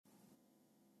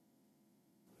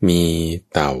มี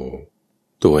เต่า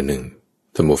ตัวหนึ่ง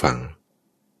ท่านผู้ฟัง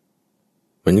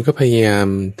มันก็พยายาม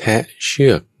แทะเชื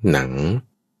อกหนัง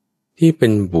ที่เป็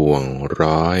นบ่วง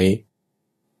ร้อย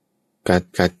กั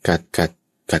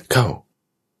ดเข้า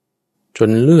จน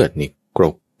เลือดนี่กร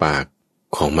กปาก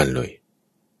ของมันเลย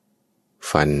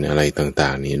ฟันอะไรต่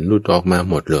างๆนี่หลุดออกมา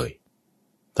หมดเลย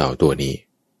เต่าตัวนี้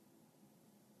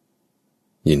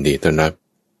ยินดีต้อนรับ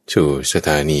สู่สถ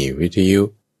านีวิทยุ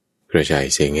กระจาย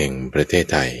เสียงแห่งประเทศ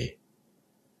ไทย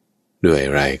ด้วย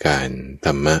รายการธ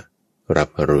รรมรับ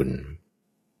อรุณ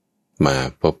มา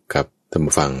พบกับท่าน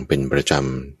ผู้ฟังเป็นประจ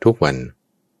ำทุกวัน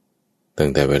ตั้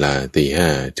งแต่เวลา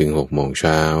 5:00 ถึง 6:00 น.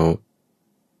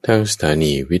ทางสถา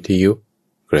นีวิทยุ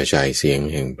กระจายเสียง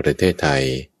แห่งประเทศไทย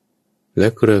และ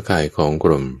เครือข่ายของก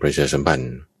รมประชาสัมพัน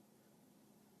ธ์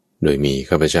โดยมี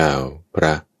ข้าพเจ้าพร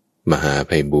ะมหาไ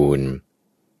พบูลย์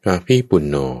อาภีปุณ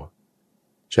โญ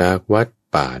จากวัด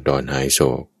ป่าดอนหายโศ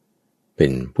กเป็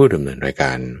นผู้ดำเนินรายก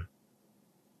าร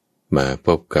มาพ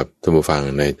บกับท่านผู้ฟัง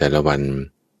ในแต่ละวัน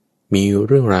มีเ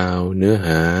รื่องราวเนื้อห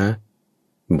า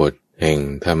บทแห่ง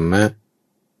ธรรมะ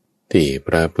ที่พ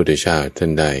ระพุทธเจ้าท่า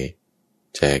นใด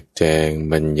แจกแจง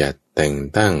บัญญัติแต่ง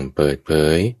ตั้งเปิดเผ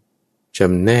ยจ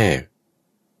ำแนก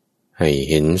ให้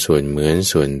เห็นส่วนเหมือน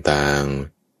ส่วนต่าง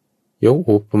ยก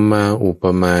อุปมาอุป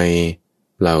ไมย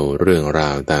เล่าเรื่องรา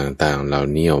วต่างๆเหล่า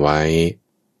นี้เอาไว้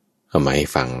เอามาให้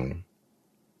ฟัง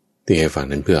ที่ให้ฟัง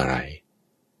นั้นเพื่ออะไร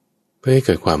เพื่อให้เ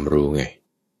กิดความรู้ไง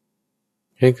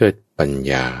ให้เกิดปัญ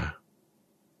ญา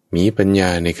มีปัญญา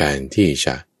ในการที่จ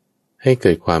ะให้เ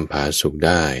กิดความผาสุกไ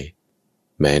ด้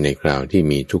แม้ในคราวที่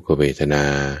มีทุกขเวทนา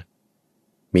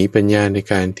มีปัญญาใน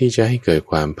การที่จะให้เกิด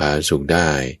ความผาสุกได้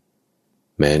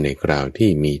แม้ในคราวที่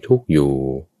มีทุกข์อยู่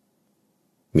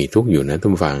นะท่า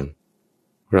นผู้ฟัง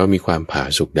เรามีความผา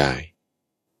สุกได้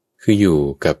คืออยู่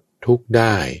กับทุกข์ไ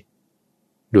ด้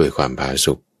ด้วยความผา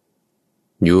สุก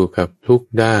อยู่กับทุกข์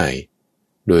ได้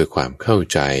ด้วยความเข้า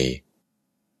ใจ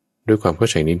ด้วยความเข้า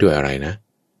ใจนี้ด้วยอะไรนะ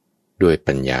ด้วย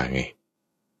ปัญญาไง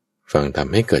ฟังท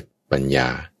ำให้เกิดปัญญา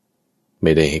ไ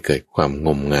ม่ได้ให้เกิดความง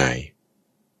มงาย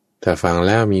ถ้าฟังแ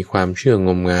ล้วมีความเชื่อง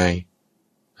มงาย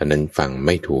อันนั้นฟังไ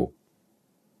ม่ถูก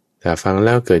ถ้าฟังแ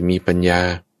ล้วเกิดมีปัญญา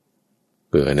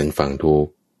อันนั้นฟังถูก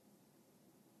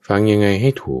ฟังยังไงให้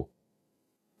ถูก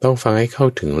ต้องฟังให้เข้า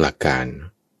ถึงหลักการ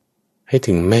ให้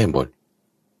ถึงแม่บท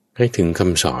ให้ถึงค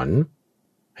ำสอน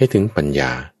ให้ถึงปัญญ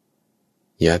า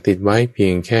อย่าติดไว้เพีย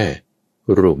งแค่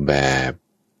รูปแบบ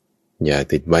อย่า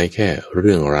ติดไว้แค่เ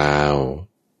รื่องราว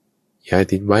อย่า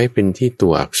ติดไว้เป็นที่ตั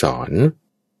วอักษร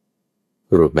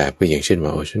รูปแบบก็อย่างเช่นว่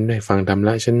าฉันได้ฟังธรรมล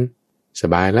ะฉันส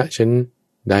บายละฉัน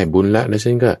ได้บุญละแล้วฉั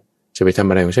นก็จะไปทำ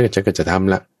อะไรของฉันก็จะท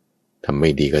ำละทำไม่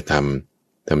ดีก็ท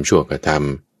ำชั่วก็ท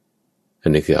ำอั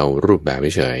นนี้คือเอารูปแบบ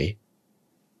เฉย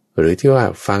หรือที่ว่า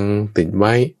ฟังติดไ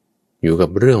ว้อยู่กับ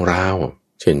เรื่องราว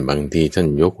เช่นบางทีท่าน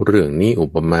ยกเรื่องนี้อุ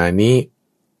ปมานี้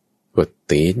ก็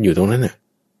ติดอยู่ตรงนั้นน่ะ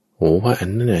โอ้ว่าอัน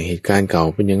นั้นน่ะเหตุการณ์เก่า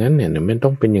เป็นอย่างนั้นเนี่ยมันต้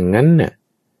องเป็นอย่างนั้นน่ะ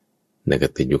นั่นก็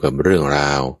ติดอยู่กับเรื่องร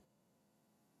าว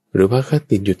หรือว่าก็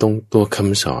ติดอยู่ตรงตัวค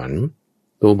ำสอน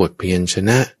ตัวบทเพียรช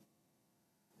นะ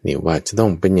นี่ว่าจะต้อ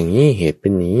งเป็นอย่างนี้เหตุเป็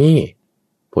นอย่างนี้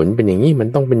ผลเป็นอย่างนี้มัน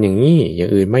ต้องเป็นอย่างนี้อย่า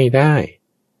งอื่นไม่ได้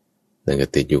นั่นก็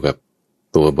ติดอยู่กับ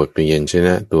ตัวบทเพียรชน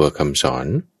ะตัวคำสอน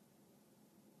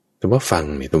แต่ว่าฟัง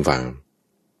นี่ต้องฟัง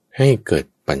ให้เกิด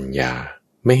ปัญญา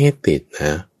ไม่ให้ติดน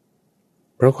ะ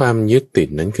เพราะความยึดติด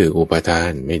นั้นคืออุปาทา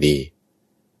นไม่ดี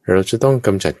เราจะต้องก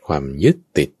ำจัดความยึด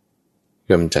ติด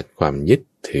กำจัดความยึด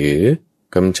ถือ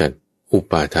กำจัดอุ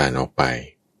ปาทานออกไป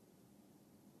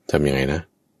ทำยังไงนะ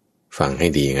ฟังให้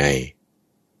ดีไง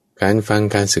การฟัง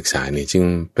การศึกษานี่จึง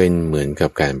เป็นเหมือนกับ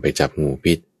การไปจับงู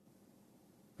พิษ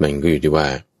มันก็อยู่ที่ว่า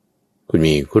คุณ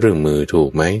มีเครื่องมือถูก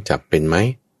ไหมจับเป็นไหม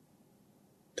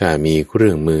ถ้ามีเครื่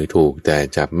องมือถูกแต่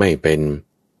จับไม่เป็น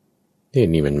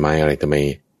นี่มันไม้อะไรทำไม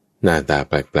หน้าตา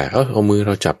แปลกๆเอามือเ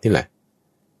ราจับนี่แหละ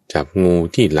จับงู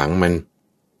ที่หลัง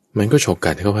มันก็ฉก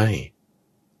กัดเข้าให้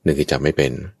นั่นคือจับไม่เป็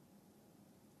น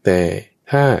แต่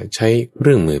ถ้าใช้เค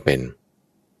รื่องมือเป็น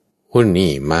หุ้น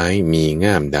นี่ไม้มี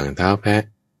ง่ามดังเท้าแพะ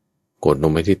กดล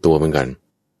งไปที่ตัวมันก่อน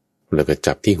แล้วก็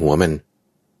จับที่หัวมัน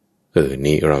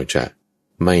นี่เราจะ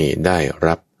ไม่ได้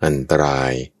รับอันตรา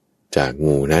ยจาก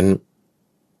งูนั้น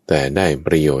แต่ได้ป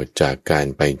ระโยชน์จากการ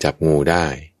ไปจับงูได้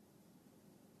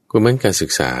ก็เหมือนการศึ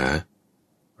กษา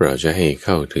เราจะให้เ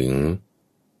ข้าถึง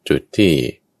จุดที่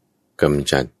ก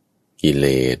ำจัดกิเล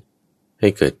สให้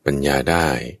เกิดปัญญาได้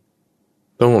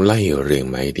ต้องไล่เรียง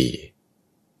ไม้ดี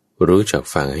รู้จัก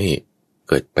ฟังให้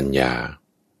เกิดปัญญา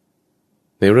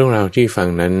ในเรื่องราวที่ฟัง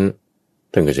นั้น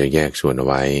ท่านก็จะแยกส่วนเอา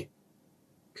ไว้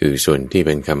คือส่วนที่เ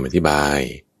ป็นคำอธิบาย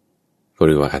ก็เ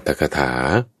รียกว่าอรรถกถา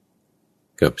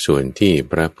กับส่วนที่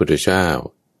พระพุทธเจ้า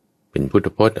เป็นพุทธ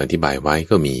พจน์อธิบายไว้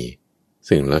ก็มี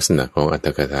ซึ่งลักษณะของอรรถ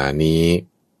กถานี้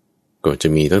ก็จะ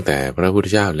มีตั้งแต่พระพุทธ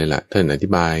เจ้าเลยล่ะท่านอธิ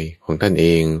บายของท่านเอ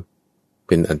งเ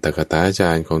ป็นอรรถกถาจ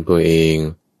ารย์ของตัวเอง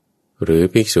หรือ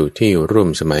ภิกษุที่ร่วม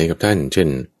สมัยกับท่านเช่น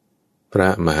พระ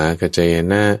มหากัจจาย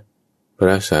นะพร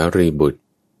ะสารีบุตร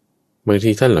บาง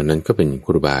ทีท่านเหล่านั้นก็เป็นค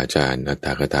รูบาอาจารย์อรรถ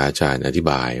กถาจารย์อธิ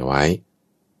บายไว้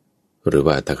หรือ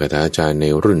ว่าอรรถกถาจารย์ใน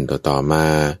รุ่นต่อๆมา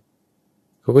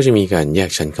เขาก็จะมีการแยก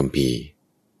ชั้นคัมภีร์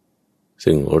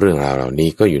ซึ่งเรื่องราวเหล่านี้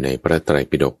ก็อยู่ในพระไตร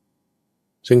ปิฎก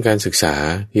ซึ่งการศึกษา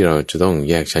ที่เราจะต้อง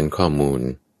แยกชั้นข้อมูล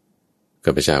ข้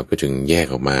าพเจ้าก็จึงแยก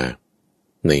ออกมา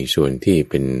ในส่วนที่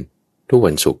เป็นทุก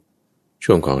วันศุกร์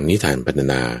ช่วงของนิทานปรรณ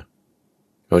นา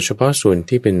โดยเฉพาะส่วน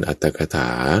ที่เป็นอรรถกถา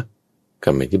ค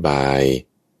ำอธิบาย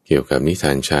เกี่ยวกับนิท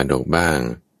านชาดกบ้าง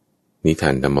นิทา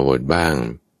นธรรมบทบ้าง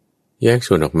แยก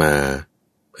ส่วนออกมา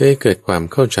เพื่อให้เกิดความ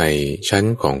เข้าใจชั้น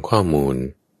ของข้อมูล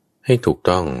ให้ถูก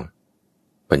ต้อง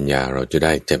ปัญญาเราจะไ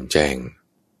ด้แจ่มแจ้ง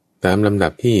ตามลำดั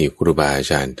บที่ครูบาอา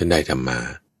จารย์ท่านได้ทำมา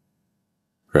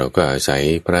เราก็อาศัย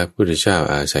พระพุทธเจ้า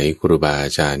อาศัยครูบาอา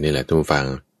จารย์นี่แหละทุกฟัง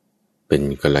เป็น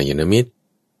กัลยาณมิตร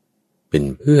เป็น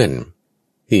เพื่อน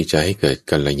ที่จะให้เกิด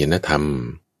กัลยาณธรรม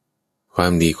ควา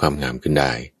มดีความงามขึ้นไ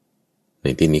ด้ใน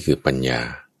ที่นี้คือปัญญา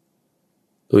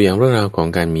ตัวอย่างเรื่องราวของ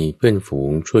การมีเพื่อนฝูง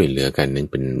ช่วยเหลือกันนั้น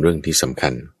เป็นเรื่องที่สำคั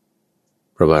ญ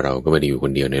เพราะว่าเราก็ไม่ได้อยู่ค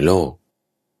นเดียวในโลก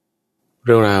เ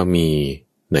รื่องราวมี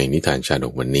ในนิทานชาด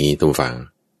กวันนี้ทุกฟัง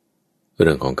เ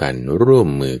รื่องของการร่วม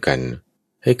มือกัน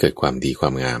ให้เกิดความดีควา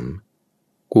มงาม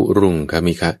กุรุงค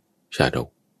มิคะชาดก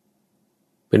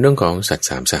เป็นเรื่องของสัตว์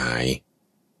สามสหาย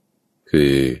คื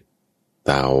อเ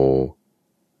ต่า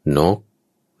นก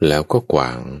แล้วก็กว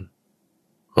าง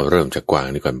เริ่มจากกวาง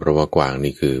ดีก่อนเพราะว่ากวาง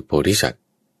นี่คือโพธิสัตว์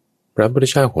พระพุทธ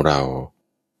เจ้าของเรา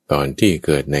ตอนที่เ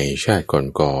กิดในชาติ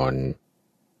ก่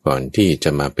อนที่จ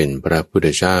ะมาเป็นพระพุทธ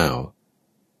เจ้า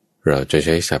เราจะใ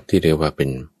ช้ศัพท์ที่เรียกว่าเป็น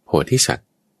โพธิสัตว์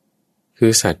คื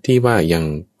อสัตว์ที่ว่ายัง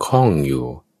คล้องอยู่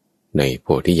ในโพ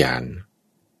ธิญาณ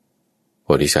โพ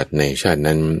ธิสัตว์ในชาติ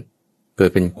นั้นเกิ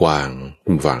ดเป็นกวาง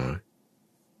หวัง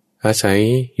อาศัย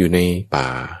อยู่ในป่า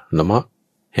ละเมาะ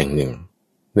แห่งหนึ่ง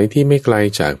ในที่ไม่ไกล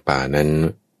จากป่านั้น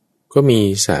ก็มี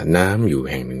สระน้ำอยู่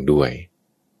แห่งหนึ่งด้วย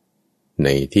ใน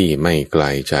ที่ไม่ไกล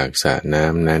จากสระน้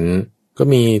ำนั้นก็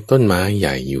มีต้นไม้ให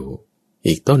ญ่อยู่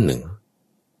อีกต้นหนึ่ง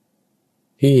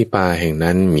ที่ป่าแห่ง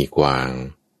นั้นมีกวาง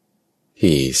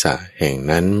ที่สระแห่ง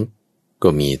นั้นก็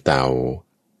มีเต่า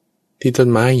ที่ต้น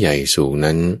ไม้ใหญ่สูง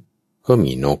นั้นก็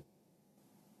มีนก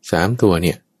สามตัวเ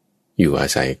นี่ยอยู่อา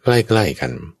ศัยใกล้ๆกั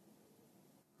น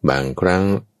บางครั้ง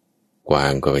กวา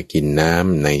งก็ไปกินน้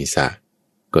ำในสระ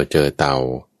ก็เจอเต่า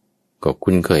ก็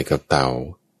คุ้นเคยกับเต่า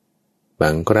บา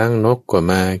งครั้งนกก็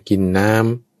มากินน้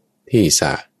ำที่สร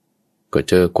ะก็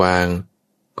เจอกวาง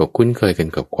ก็คุ้นเคยกัน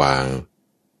กับกวาง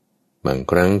บาง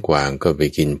ครั้งกวางก็ไป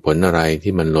กินผลอะไร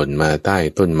ที่มันหล่นมาใต้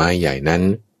ต้นไม้ใหญ่นั้น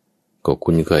ก็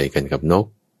คุ้นเคยกันกับนก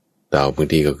เต่าบาง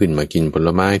ทีก็ขึ้นมากินผล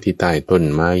ไม้ที่ใต้ต้น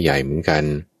ไม้ใหญ่เหมือนกัน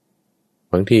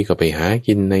บางทีก็ไปหา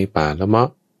กินในป่าละเมาะ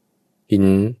กิน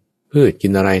พืชกิ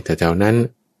นอะไรแถวๆนั้น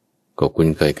ก็คุ้น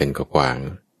เคยกันกับกวาง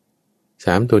ส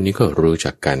ามตัวนี้ก็รู้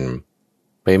จักกัน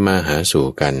ไปมาหาสู่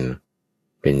กัน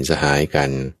เป็นสหายกั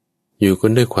นอยู่กั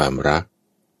นด้วยความรัก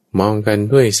มองกัน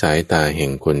ด้วยสายตาแห่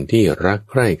งคนที่รัก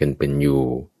ใคร่กันเป็นอยู่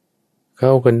เข้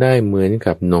ากันได้เหมือน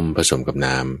กับนมผสมกับ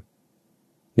น้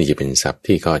ำนี่จะเป็นศัพท์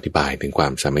ที่เขาอธิบายถึงควา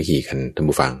มสามัคคีกันท่าน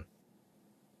ผู้ฟัง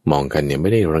มองกันเนี่ยไม่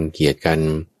ได้รังเกียจกัน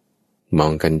มอ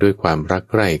งกันด้วยความรัก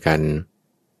ใคร่กัน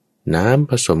น้ำ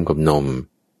ผสมกับนม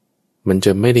มันจ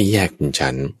ะไม่ได้แยกเป็น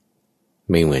ชั้น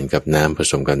ไม่เหมือนกับน้ำผ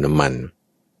สมกับน้ำมัน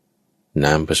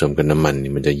น้ำผสมกับน้ำมัน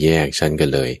นี่มันจะแยกชั้นกัน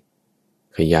เลย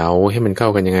เขย่าให้มันเข้า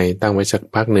กันยังไงตั้งไว้สัก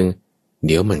พักหนึ่งเ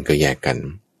ดี๋ยวมันก็แยกกัน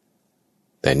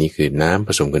แต่นี่คือน้ำผ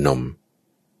สมกับนม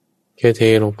แค่เท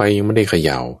ลงไปยังไม่ได้เข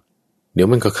ย่าเดี๋ยว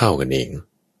มันก็เข้ากันเอง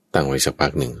ตั้งไว้สักพั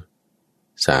กหนึ่ง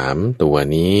สามตัว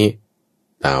นี้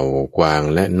เต่ากวาง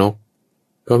และนก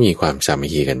ก็มีความสามัค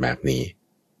คีกันแบบนี้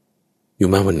อยู่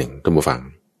มาวันหนึ่งท่านผู้ฟัง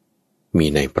มี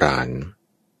นายปราณ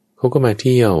เขาก็มาเ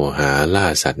ที่ยวหาล่า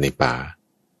สัตว์ในป่า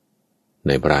น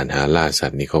ายปราณหาล่าสั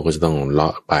ตว์นี่เขาก็จะต้องเลา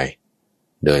ะไป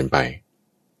เดินไป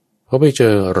เขาไปเจ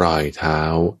อรอยเท้า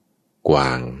กว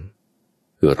าง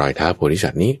คือรอยเท้าโพธิสั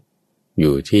ตว์นี้อ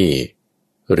ยู่ที่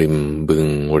ริมบึง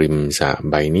ริมสระ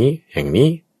ใบนี้แห่งนี้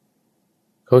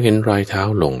เขาเห็นรอยเท้า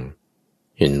ลง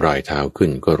เห็นรอยเท้าขึ้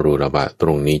นก็รู้แล้วว่าตร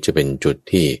งนี้จะเป็นจุด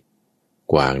ที่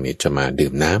กวางเนี่ยจะมาดื่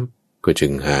มน้ำก็จึ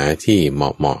งหาที่เห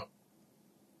มาะ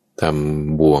ท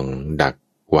ำบ่วงดัก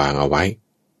กวางเอาไว้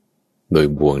โดย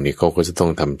บ่วงนี้เขาก็จะต้อ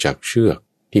งทำจากเชือก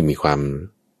ที่มีความ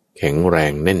แข็งแร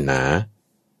งแน่นหนา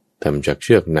ทำจากเ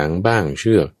ชือกหนังบ้างเ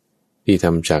ชือกที่ท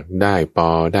ำจากได้ปอ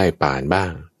ได้ป่านบ้า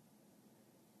ง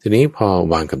ทีนี้พอ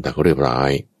วางกับดักเรียบร้อ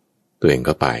ยตัวเอง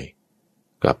ก็ไป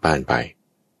กลับบ้านไป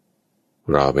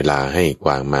รอเวลาให้ก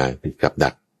วางมาติดกับดั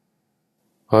ก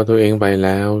พอตัวเองไปแ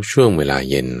ล้วช่วงเวลา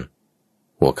เย็น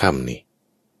หัวค่ำนี่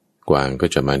กวางก็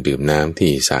จะมาดื่มน้ำ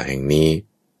ที่สระแห่งนี้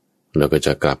แล้วก็จ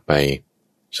ะกลับไป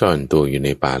ซ่อนตัวอยู่ใน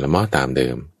ป่าละเมาะตามเดิ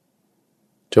ม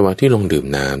จังหวะที่ลงดื่ม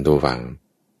น้ำตัวฝัง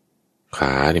ข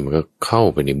าเนี่ยมันก็เข้า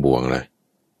ไปในบ่วงเลย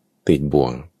ติดบ่ว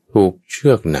งถูกเชื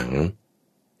อกหนัง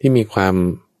ที่มีความ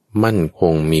มั่นค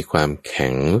งมีความแข็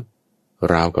ง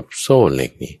ราวกับโซ่เหล็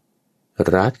กนี่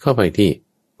รัดเข้าไปที่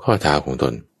ข้อเท้าของต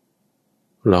น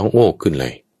ร้องโอ้ขึ้นเล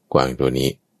ยกวางตัวนี้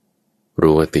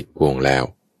รู้ว่าติดบ่วงแล้ว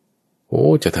โอ้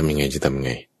จะทำยังไง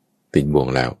ติดบ่วง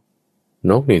แล้ว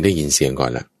นกนี่ได้ยินเสียงก่อ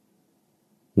นละ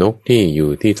นกที่อยู่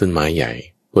ที่ต้นไม้ใหญ่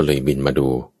ก็เลยบินมาดู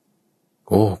โ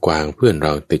อ้กวางเพื่อนเร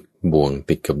าติดบ่วง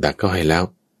ติดกับดักเข้าให้แล้ว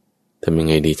ทำยัง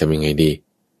ไงดี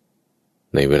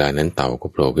ในเวลานั้นเต่าก็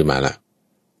โผล่ขึ้นมาละ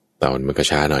เต่ามันก็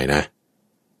ช้าหน่อยนะ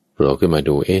โผล่ขึ้นมา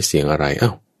ดูเสียงอะไร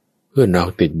เพื่อนเรา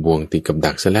ติดบ่วงติดกับ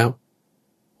ดักซะแล้ว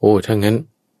โอ้ถ้างั้น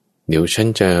เดี๋ยวฉัน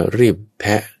จะรีบแท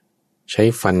ะใช้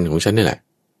ฟันของฉันนี่แหละ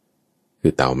คื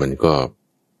อเต่ามันก็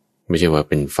ไม่ใช่ว่า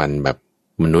เป็นฟันแบบ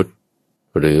มนุษย์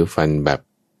หรือฟันแบบ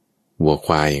วัวค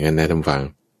วายอย่างนั้นนะท่านฟัง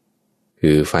คื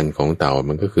อฟันของเต่า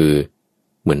มันก็คือ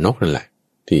เหมือนนกนั่นแหละ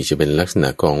ที่จะเป็นลักษณะ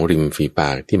ของริมฝีปา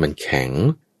กที่มันแข็ง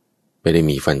ไม่ได้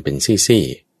มีฟันเป็นซี่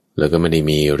ๆแล้วก็ไม่ได้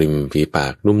มีริมฝีปา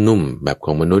กนุ่มๆแบบข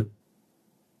องมนุษย์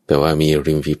แต่ว่ามี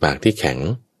ริมฝีปากที่แข็ง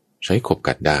ใช้ขบ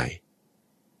กัดได้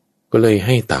ก็เลยใ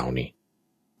ห้เต่านี่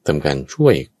ทำการช่ว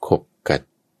ยขบกัด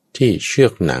ที่เชือ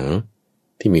กหนัง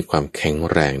ที่มีความแข็ง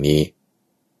แรงนี้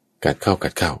กัดเข้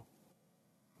า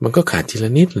มันก็ขาดทีล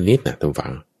ะนิดนะท่านฟั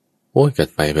งโอ้ยกัด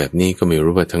ไปแบบนี้ก็ไม่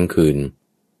รู้ว่าทั้งคืน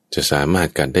จะสามารถ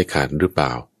กัดได้ขาดหรือเปล่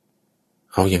า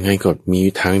เอายังไงก็มี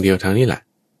ทางเดียวทางนี้แหละ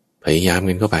พยายาม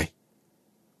กันเข้าไป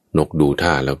นกดูท่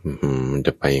าแล้วมันจ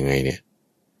ะไปยังไงเนี่ย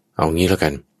เอางี้แล้วกั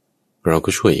นเราก็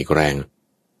ช่วยอีกแรง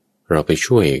เราไป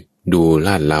ช่วยดูล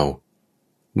าดเรา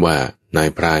ว่านาย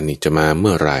พรานนี่จะมาเ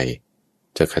มื่อไหร่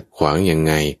จะขัดขวางยัง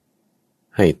ไง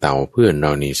ให้เต่าเพื่อนเร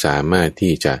านี่สามารถ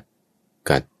ที่จะ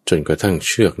กัดจนกระทั่งเ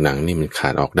ชือกหนังนี่มันขา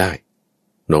ดออกได้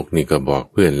นกนี่ก็บอก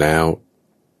เพื่อนแล้ว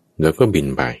ก็บิน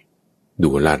ไปดู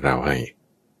ลาดเราให้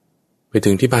ไปถึ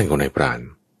งที่บ้านของนายพราน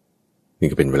นี่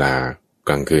ก็เป็นเวลาก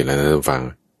ลางคืนแล้วนะท่านฟัง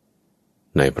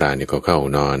นายพรานนี่ก็เข้า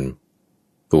นอน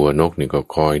ตัวนกนี่ก็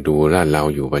คอยดูลาดเรา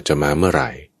อยู่ว่าจะมาเมื่อไหร่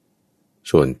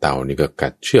ส่วนเต่านี่ก็กั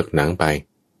ดเชือกหนังไป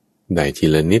ได้ที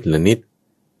ละนิด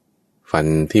ฟัน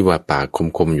ที่ว่าปาก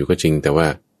คมๆอยู่ก็จริงแต่ว่า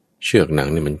เชือกหนัง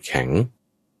นี่มันแข็ง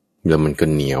แล้วมันก็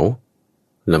เหนียว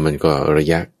แล้วมันก็ระ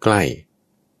ยะใกล้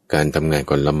การทำงาน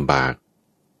ก็ลำบาก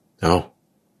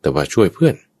แต่ว่าช่วยเพื่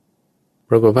อนป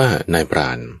รากฏว่านายพรา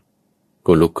น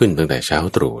ก็ลุกขึ้นตั้งแต่เช้า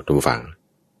ตรู่ทุกฝั่ง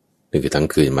นี่คือทั้ง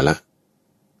คืนมาละ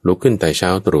ลุกขึ้นแต่เช้า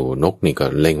ตรู่นกนี่ก็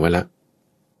เล็งไว้ละ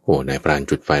โอ้นายพราน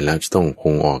จุดไฟแล้วจะต้องค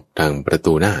งออกทางประ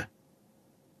ตูหน้า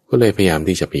ก็เลยพยายาม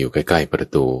ที่จะไปอยู่ใกล้ๆประ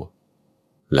ตู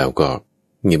แล้วก็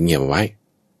เงียบๆไว้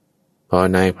พอ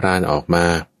นายพรานออกมา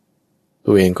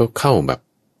ตัวเองก็เข้าแบบ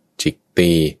จิก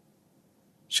ตี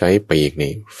ใช้ปีก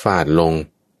นี่ฟาดลง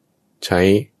ใช้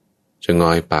ชะง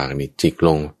อยปากนี่จิกล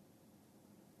ง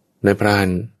นายพราน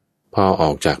พออ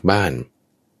อกจากบ้าน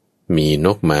มีน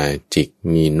กมาจิก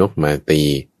มีนกมาตี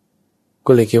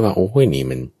ก็เลยคิดว่าโอ้ยนี่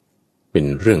มันเป็น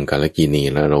เรื่องกาลกิณี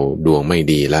แล้วเราดวงไม่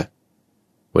ดีละ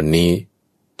วันนี้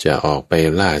จะออกไป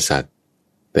ล่าสัตว์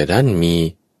แต่ด้านมี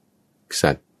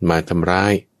สัตว์มาทำร้า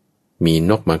ยมี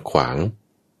นกมาขวาง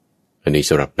อันนี้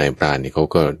สำหรับนายพรานนี่เขา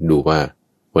ก็ดูว่า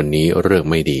วันนี้เรื่อง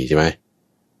ไม่ดีใช่ไหม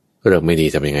เรื่องไม่ดี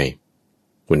ทำยังไง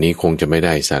วันนี้คงจะไม่ไ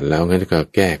ด้สัตว์แล้วงั้นก็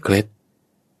แก้เคล็ด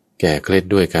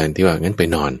ด้วยการที่ว่างั้นไป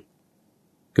นอน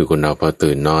คือคนเราพอ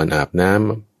ตื่นนอนอาบน้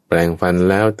ำแปรงฟัน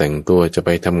แล้วแต่งตัวจะไป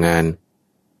ทำงาน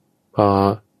พอ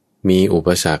มีอุป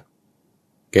สรรค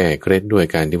แก้เคล็ดด้วย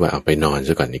การที่ว่าเอาไปนอนซ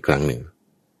ะก่อนอีกครั้งหนึ่ง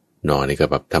นอนนี่ก็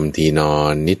แบบทำทีนอ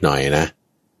นนิดหน่อยนะ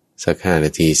สัก5 น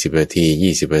าที10 นาที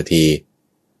20 นาที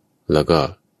แล้วก็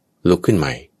ลุกขึ้นให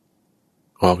ม่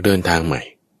ออกเดินทางใหม่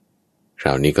คร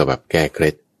าวนี้ก็แบบแก้เคล็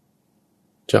ด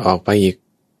จะออกไปอีก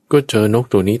ก็เจอนก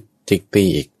ตัวนี้จิกตี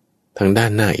อีกทางด้า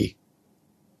นหน้าอีก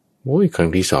โอ้ยครั้ง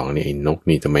ที่สองนี่ไอ้นก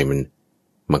นี่ทำไมมัน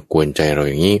มากวนใจเรา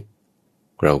อย่างนี้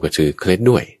เราก็ถือเคล็ด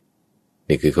ด้วย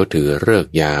นี่คือเขาถือฤก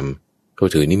ษ์ยามเขา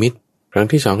ถือนิมิตครั้ง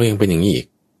ที่สองก็ยังเป็นอย่างนี้อีก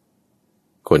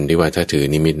คนที่ว่าถ้าถือ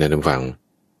นิมิตนะท่านฟัง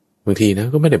บางทีนะ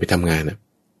ก็ไม่ได้ไปทำงานนะ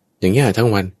อย่างเงี้ยทั้ง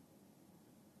วัน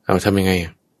เอาทำยังไง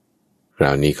ครา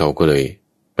วนี้เขาก็เลย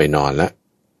ไปนอนแล้ว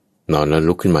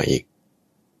ลุกขึ้นมาอีก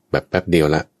แบบแป๊บเดียว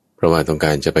ละเพราะว่าต้องก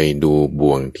ารจะไปดู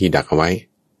บ่วงที่ดักเอาไว้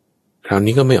คราว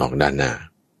นี้ก็ไม่ออกด้านหน้า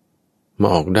มา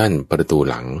ออกด้านประตู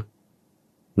หลัง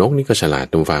นกนี่ก็ฉลาด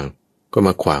ตรงฟังก็ม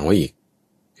าขวางไว้อีก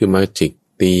คือมาจิก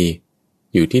ตี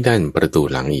อยู่ที่ด้านประตู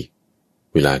หลังอีก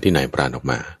เวลาที่นายพรานออก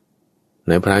มา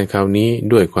นายพรานคราวนี้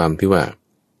ด้วยความที่ว่า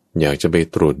อยากจะไป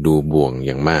ตรวจดูบ่วงอ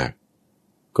ย่างมาก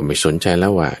ก็ไม่สนใจแล้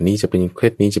วว่านี่จะเป็นเคล็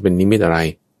ดนี้จะเป็นนิมิตอะไร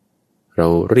เรา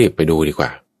รีบไปดูดีกว่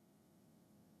า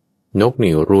นก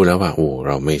นี่รู้แล้วว่าโอ้เ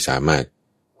ราไม่สามารถ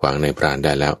ขวางนายพรานไ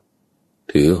ด้แล้ว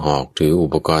ถือหอกถืออุ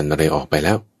ปกรณ์อะไรออกไปแ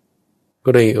ล้วก็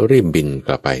เลยรีบบินก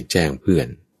ลับไปแจ้งเพื่อน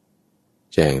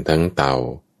แจ้งทั้งเต่า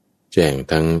แจ้ง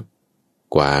ทั้ง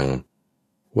กวาง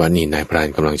ว่านี่นายพราน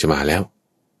กำลังจะมาแล้ว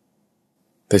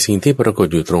แต่สิ่งที่ปรากฏ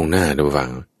อยู่ตรงหน้าระวั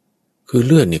งคือเ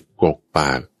ลือดนี่กรกป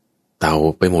ากเต่า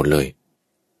ไปหมดเลย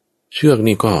เชือก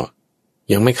นี่ก็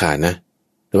ยังไม่ขาดนะ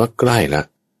แต่ว่าใกล้ละ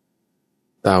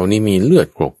เต่านี่มีเลือด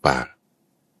กรกปาก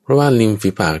เพราะว่าริมฝี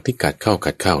ปากที่กัดเ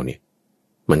ข้าเนี่ย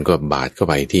มันก็บาดเข้า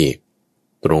ไปที่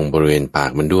ตรงบริเวณปา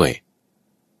กมันด้วย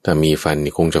ถ้ามีฟัน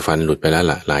นี่คงจะฟันหลุดไปแล้ว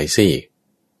ละหลายซี่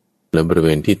แล้วบริเว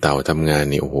ณที่เต่าทำงาน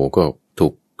นี่โอ้โหก็ถู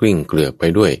กกลิ้งเกลือกไป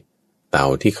ด้วยเต่า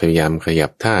ที่พยายามขยั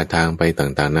บท่าทางไป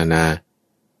ต่างๆนานา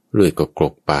เลือดก็กร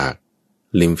กปาก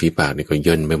ริมฝีปากนี่ก็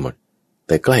ย่นไปหมดแ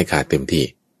ต่ใกล้ขาดเต็มที่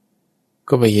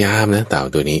ก็พยายามนะเต่า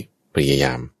ตัวนี้พยาย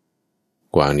าม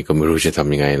กวางนี่ก็ไม่รู้จะท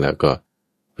ำยังไงแล้วก็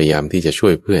พยายามที่จะช่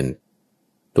วยเพื่อน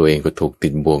ตัวเองก็ถูกติ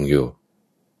ดบ่วงอยู่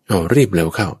เอารีบเร็ว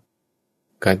เข้า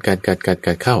กัด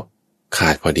เข้าขา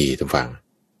ดพอดีทุกฝั่ง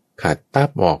ขาดปั๊บ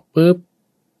ออกปุ๊บ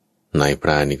นายพร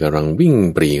านนี่กำลังวิ่ง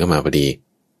ปรีเข้ามาพอดี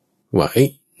ว่าเอ้ย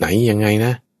ไหนยังไงน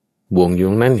ะบ่วงอยู่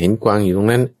ตรงนั้นเห็นกวางอยู่ตรง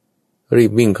นั้นรี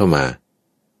บวิ่งเข้ามา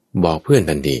บอกเพื่อน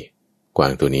ทันทีกวา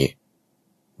งตัวนี้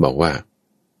บอกว่า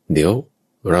เดี๋ยว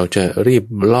เราจะรีบ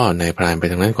ล่อนายพรานไป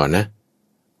ทางนั้นก่อนนะ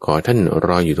ขอท่านร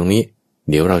ออยู่ตรงนี้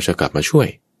เดี๋ยวเราจะกลับมาช่วย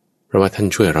เพราะว่าท่าน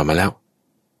ช่วยเรามาแล้ว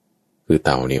คือเ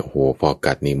ต่าเนี่ยโอ้โหพอ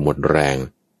กัดนี่หมดแรง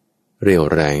เรี่ยว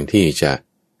แรงที่จะ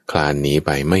คลานหนีไป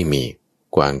ไม่มี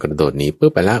กวางกระโดดหนีปุ๊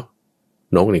บไปแล้ว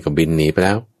นกนี่ก็บินหนีไปแ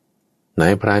ล้วนา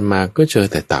ยพรานมาก็เจอ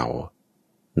แต่เต่า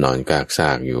นอนกากซา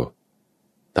กอยู่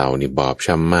เต่านี่บอบ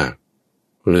ช้ำมาก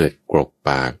เลือดกรกป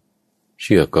ากเ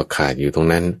ชือกก็ขาดอยู่ตรง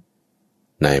นั้น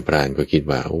นายพรานก็คิด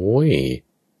ว่าโอ้ย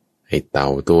ไอ้เต่า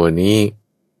ตัวนี้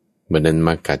มันดันม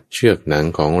ากัดเชือกหนัง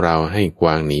ของเราให้กว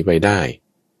างหนีไปได้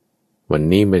วัน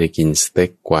นี้ไม่ได้กินสเต็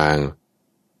กกวาง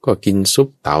ก็กินซุป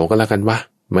เต่าก็แล้วกันวะ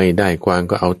ไม่ได้กวาง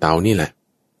ก็เอาเต่านี่แหละ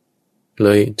เล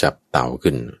ยจับเต่า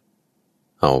ขึ้น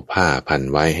เอาผ้าพัน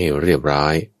ไว้ให้เรียบร้อ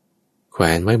ยแขว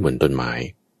นไว้บนต้นไม้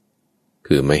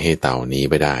คือไม่ให้เต่าหนี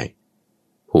ไปได้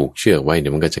ผูกเชือกไว้เดี๋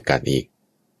ยวมันก็จะกัดอีก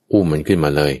อุ้มมันขึ้นม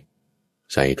าเลย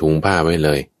ใส่ถุงผ้าไว้เล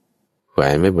ยแขว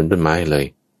นไว้บนต้นไม้เลย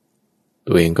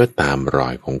ตัวเองก็ตามรอ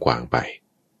ยของกวางไป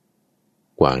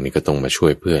กวางนี่ก็ต้องมาช่ว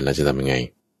ยเพื่อนแล้วจะทำยังไง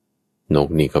นก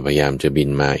นี่ก็พยายามจะบิน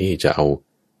มาจะเอา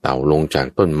เต่าลงจาก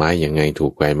ต้นไม้ยังไงถู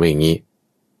กแขวนไว้อย่างนี้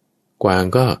กวาง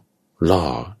ก็ล่อ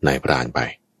นายพรานไป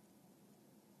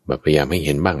แบบพยายามให้เ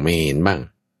ห็นบ้างไม่เห็นบ้าง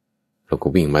เราก็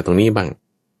วิ่งมาตรงนี้บ้าง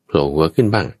โผล่หัวขึ้น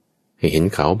บ้างให้เห็น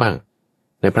เขาบ้าง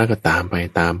นายพรานก็ตาม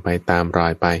รอ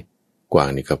ยไปกวาง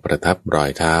นี่ก็ประทับรอ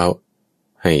ยเท้า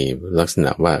ให้ลักษณ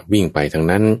ะว่าวิ่งไปทาง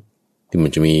นั้นที่มั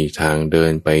นจะมีทางเดิ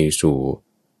นไปสู่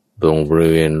ตรงบริ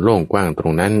เวณโล่งกว้างตร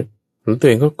งนั้นแล้วตัว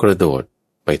เองก็กระโดด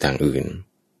ไปทางอื่น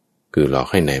คือหลอก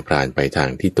ให้นายพรานไปทาง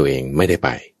ที่ตัวเองไม่ได้ไป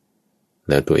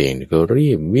แล้วตัวเองก็รี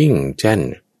บวิ่งแจ้น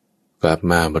กลับ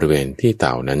มาบริเวณที่เต่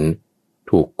านั้น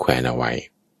ถูกแขวนเอาไว้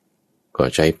ก็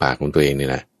ใช้ปากของตัวเองนี่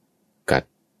แหละกัด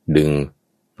ดึง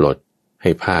ปลดให้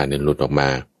ผ้าเนี่ยหลุดออกมา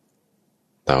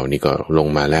เต่านี่ก็ลง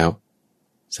มาแล้ว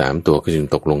3 ตัวก็จึง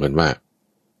ตกลงกันว่า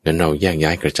งั้นเราแยกย้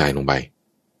ายกระจายลงไป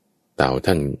เต่า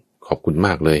ท่านขอบคุณม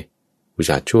ากเลยอุต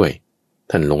ส่าห์ช่วย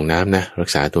ท่านลงน้ำนะรัก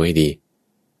ษาตัวให้ดี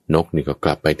นกนี่ก็ก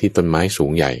ลับไปที่ต้นไม้สู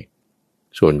งใหญ่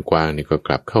ส่วนกวางนี่ก็ก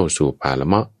ลับเข้าสู่ป่าละ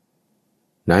เมาะ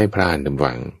นายพรานดำ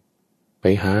วังไป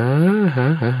หา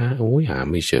โอ้ยหา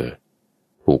ไม่เจอ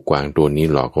ผูกกวางตัวนี้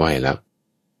หลอกไว้แล้ว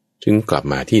จึงกลับ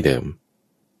มาที่เดิม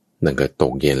นั่นก็ต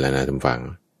กเย็นแล้วนะดำวัง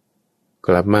ก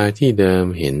ลับมาที่เดิม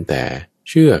เห็นแต่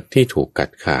เชือกที่ถูกกั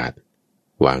ดขาด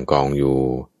วางกองอยู่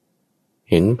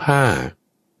เห็นผ้า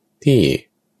ที่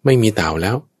ไม่มีเต่าแ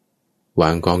ล้ววา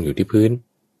งกองอยู่ที่พื้น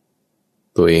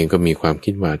ตัวเองก็มีความ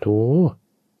คิดว่าโธ่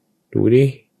ดูดิ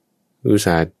อุต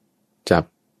ส่าห์จับ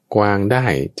กวางได้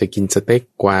จะกินสเต็ก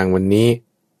กวางวันนี้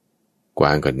กว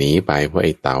างก็หนีไปเพราะไ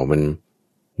อ้เต่ามัน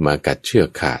มากัดเชือก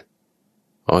ขาด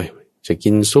โอ้ยจะกิ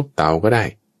นซุปเต่าก็ได้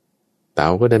เต่า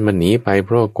ก็ดันมาหนีไปเพ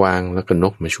ราะกวางแล้วก็น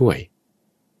กมาช่วย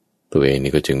ตัวเอง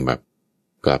นี่ก็จึงแบบ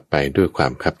กลับไปด้วยควา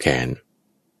มคับแค้น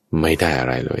ไม่ได้อะ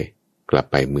ไรเลยกลับ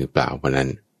ไปมือเปล่าเพราะนั้น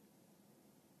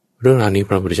เรื่องราวนี้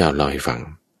พระพุทธเจ้าเล่าให้ฟัง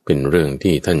เป็นเรื่อง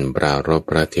ที่ท่านปรารภพ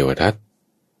พระเทวทัต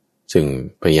ซึ่ง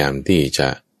พยายามที่จะ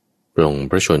ปลง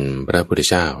พระชนพระพุทธ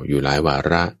เจ้าอยู่หลายวา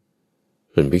ระ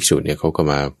ส่วนภิกษุเนี่ยเขาก็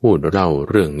มาพูดเล่า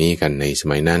เรื่องนี้กันในส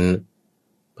มัยนั้น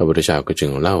พระพุทธเจ้าก็จึ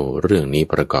งเล่าเรื่องนี้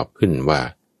ประกอบขึ้นว่า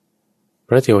พ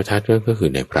ระเทวทัตก็คือ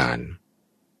ในพราน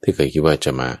ที่เคยคิดว่าจ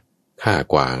ะมาฆ่า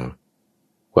กวาง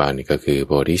นี่ก็คือโ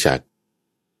พธิสัตว์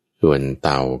ส่วนเ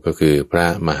ต่าก็คือพระ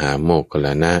มหาโมคคัลล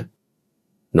านะ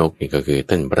นกนี่ก็คือ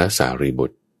ท่านพระสารีบุ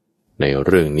ตรในเ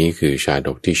รื่องนี้คือชาด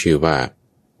กที่ชื่อว่า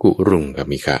กุรุงก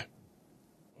มิคะ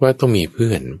ว่าต้องมีเ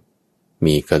พื่อน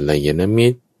มีกัลยาณมิ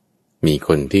ตรมีค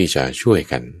นที่จะช่วย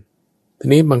กันที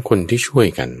นี้บางคนที่ช่วย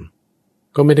กัน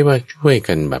ก็ไม่ได้ว่าช่วย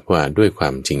กันแบบว่าด้วยควา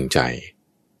มจริงใจ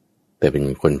แต่เป็น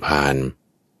คนพาล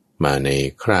มาใน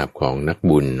คราบของนัก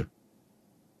บุญ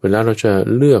เวลาเราจะ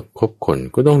เลือกคบคน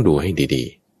ก็ต้องดูให้ดี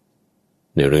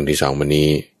ๆในเรื่องที่สองวันนี้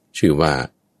ชื่อว่า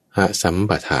อสัม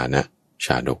ปทานะช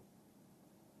าดก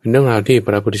เป็นเรื่องราวที่พ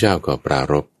ระพุทธเจ้าก็ปรา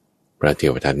รภพระเท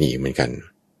วทัตนี้เหมือนกัน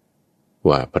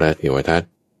ว่าพระเทวทัต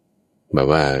แบบ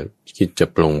ว่าคิดจะ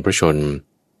ปลงพระชน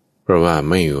เพราะว่า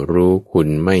ไม่รู้คุณ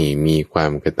ไม่มีควา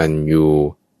มกตัญญู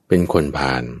เป็นคนพ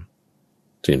าล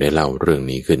จึงได้เล่าเรื่อง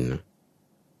นี้ขึ้น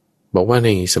บอกว่าใน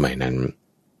สมัยนั้น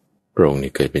พระองค์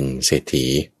เกิดเป็นเศรษฐี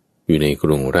อยู่ในก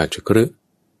รุงราชคฤห์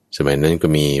สมัยนั้นก็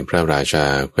มีพระราชา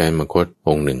แคว้นมคธอ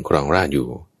งค์หนึ่งครองราชอยู่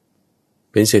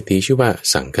เป็นเศรษฐีชื่อว่า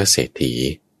สังฆเศรษฐี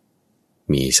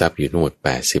มีทรัพย์อยู่ทั้งหมด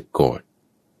80 โกฏ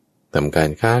ทำกา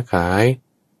รค้าขาย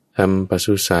ทำป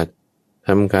ศุสัตว์ท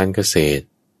ำการเกษตร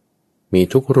มี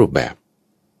ทุกรูปแบบ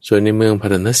ส่วนในเมืองพา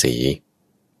ราณสี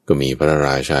ก็มีพระร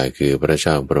าชาคือพระเ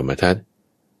จ้าบรมทัต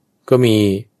ก็มี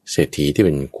เศรษฐีที่เ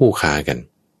ป็นคู่ค้ากัน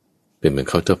เป็นเหมือน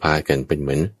เคาน์เตอร์พาร์ทกันเป็นเห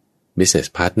มือน business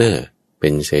partner เป็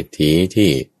นเศรษฐีที่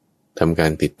ทำกา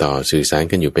รติดต่อสื่อสาร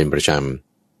กันอยู่เป็นประจ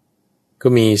ำก็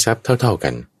มีทรัพย์เท่าๆกั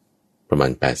นประมา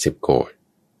ณ80 โกฏ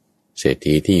เศรษ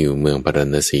ฐีที่อยู่เมืองพารา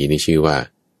ณสีนี่ชื่อว่า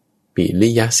ปิลิ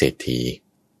ยะเศรษฐี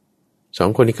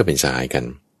2 คนนี้ก็เป็นสหายกัน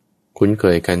คุ้นเค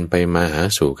ยกันไปมาหา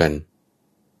สู่กัน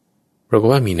ปรากฏ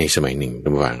ว่ามีในสมัยหนึ่งร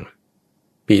ะหว่าง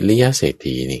ปิลิยะเศรษ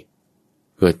ฐีนี่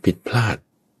เกิดผิดพลาด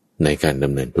ในการด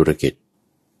ำเนินธุรกิจ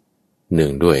เนื่อ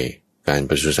งด้วยการ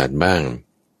ปศุสัตว์บ้าง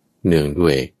เนื่องด้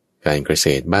วยการเกษ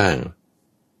ตรบ้าง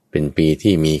เป็นปี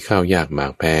ที่มีข้าวยากหมา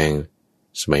กแพง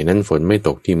สมัยนั้นฝนไม่ต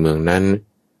กที่เมืองนั้น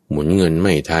หมุนเงินไ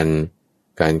ม่ทัน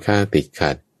การค้าติด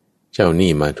ขัดเจ้าห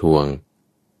นี้มาทวง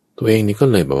ตัวเองนี่ก็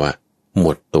เลยแบบว่าหม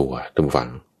ดตัวทุกฝัง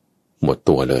หมด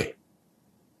ตัวเลย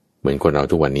เหมือนคนเรา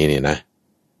ทุกวันนี้เนี่ยนะ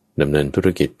ดำเนินธุร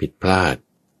กิจผิดพลาด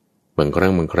บางครั้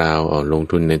งบางคราวเอาลง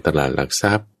ทุนในตลาดหลักท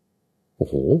รัพย์โอ้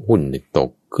โหหุ้นตก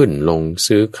ขึ้นลง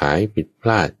ซื้อขายผิดพล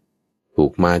าดถู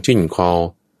กมาจิ้นคอ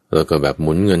แล้วก็แบบห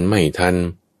มุนเงินไม่ทัน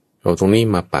เอาตรงนี้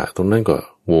มาปะตรงนั้นก็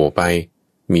โหว่ไป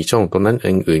มีช่องตรงนั้น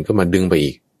อื่นๆก็มาดึงไป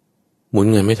อีกหมุน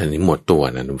เงินไม่ทันนี่หมดตัว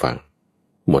นะทุกฝัง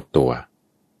หมดตัว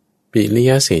ปิลิ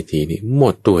ยะเศรษฐีนี่หม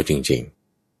ดตัวจริง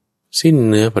ๆสิ้น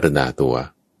เนื้อประดาตัว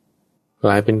ก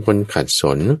ลายเป็นคนขัดส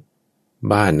น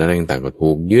บ้านอะไรต่างๆก็ถู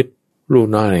กยึดลูก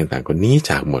น้องอะไรต่างๆก็หนี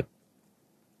จากหมด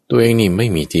ตัวเองนี่ไม่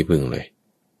มีที่พึ่งเลย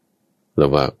แล้ว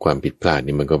ว่าความผิดพลาด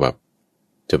นี่มันก็แบบ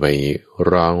จะไป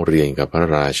ร้องเรียนกับพระ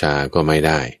ราชาก็ไม่ไ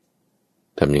ด้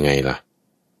ทำยังไงล่ะ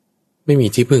ไม่มี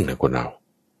ที่พึ่งนะคนเรา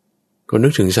ก็นึ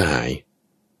กถึงสหาย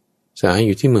อ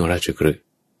ยู่ที่เมืองราชคฤห์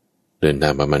เดินทา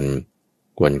งประมาณ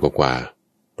วันกว่า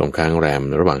ๆตรงค้างแรม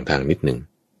ระหว่างทางนิดหนึ่ง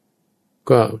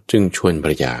ก็จึงชวนภร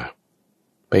รยา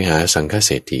ไปหาสังฆเศ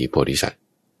รษฐีโพธิสัตว์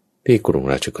ที่กรุง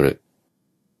ราชคฤห์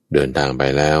เดินทางไป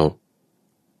แล้ว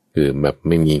คือแบบไ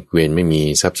ม่มีเกวียนไม่มี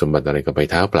ทรัพย์สมบัติอะไรก็ไป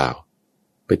เท้าเปล่า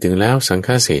ไปถึงแล้วสังฆ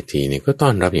เศรษฐีเนี่ยก็ต้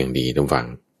อนรับอย่างดีทุกฝั่ง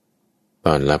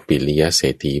ต้อนรับปิลิยะเศร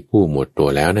ษฐีผู้หมดตัว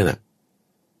แล้วนั่นน่ะ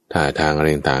ท่าทางอะไร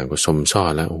ต่างๆก็สมซ้อ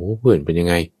แล้วโอ้เพื่อนเป็นยัง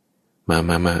ไงม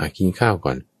ากินข้าวก่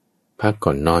อนพักก่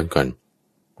อนนอนก่อน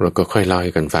แล้วก็ค่อยเล่าใ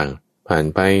ห้กันฟังผ่าน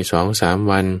ไป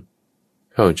 2-3 วัน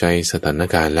เข้าใจสถาน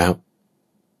การณ์แล้ว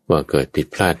ว่าเกิดผิด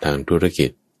พลาดทางธุรกิจ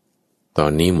ตอ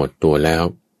นนี้หมดตัวแล้ว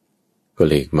ก็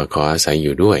เลยมาขออาศัยอ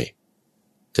ยู่ด้วย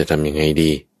จะทำยังไง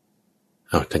ดี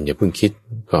ท่านอย่าเพิ่งคิด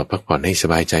ก็พักผ่อนให้ส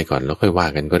บายใจก่อนแล้วค่อยว่า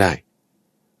กันก็ได้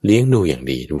เลี้ยงดูอย่าง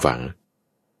ดีทุกฝัง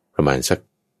ประมาณสัก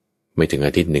ไม่ถึงอ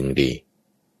าทิตย์หนึ่งดี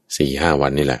 4-5 วั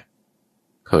นนี่แหละ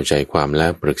เข้าใจความแล้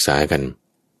วปรึกษากัน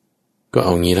ก็เอ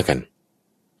างี้แล้วกัน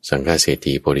สังฆเศรษ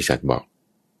ฐีโพธิสัตว์บอก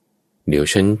เดี๋ยว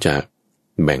ฉันจะ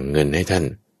แบ่งเงินให้ท่าน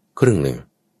ครึ่งหนึ่ง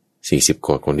40 โก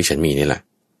ฏคนที่ฉันมีนี่แหละ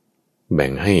แบ่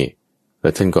งให้แล้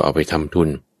วท่านก็เอาไปทำทุน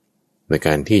ในก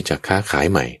ารที่จะค้าขาย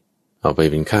ใหม่เอาไป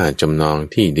เป็นค่าจำนอง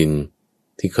ที่ดิน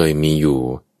ที่เคยมีอยู่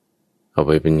เอาไ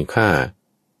ปเป็นค่า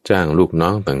จ้างลูกน้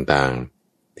องต่าง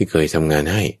ๆที่เคยทำงาน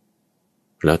ให้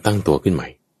แล้วตั้งตัวขึ้นใหม่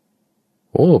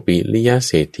โอ้ปิลิยะเ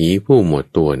ศรษฐีผู้หมด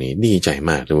ตัวนี่ดีใจ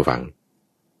มากทุกฝัง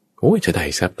โอ้จะได้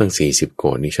ทรัพย์ตั้ง40 โก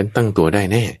ฏนี่ฉันตั้งตัวได้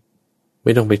แน่ ไ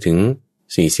ม่ต้องไปถึง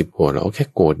40 โกฏแล้วเอาแค่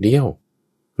โกฏเดียว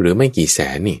หรือไม่กี่แส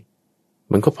นนี่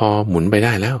มันก็พอหมุนไปไ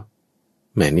ด้แล้ว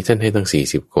แหมนี่ท่านให้ตั้ง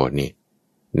40 โกฏนี่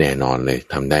แน่นอนเลย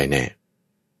ทำได้แน่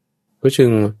ก็จึ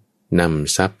งน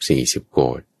ำทรัพย์40 โก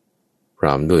ฏพ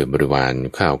ร้อมด้วยบริวาร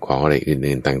ข้าวของอะไร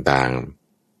อื่นๆต่าง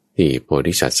ๆที่โพ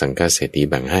ธิสัตว์สังฆเศรษฐี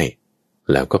แบ่งให้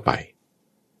แล้วก็ไป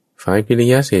ฝ่ายปิริ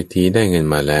ยะเศรษฐีได้เงิน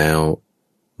มาแล้ว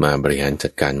มาบริหารจั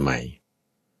ดการใหม่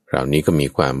คราวนี้ก็มี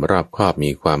ความรอบคอบ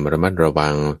มีความระมัดระวั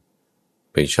ง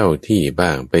ไปเช่าที่บ้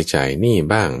างไปจ่ายหนี้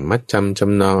บ้างมัดจ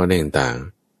ำนองอะไรต่าง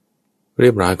ๆเรี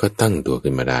ยบร้อยก็ตั้งตัว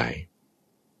ขึ้นมาได้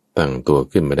ตั้งตัว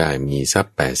ขึ้นมาได้มีทรัพ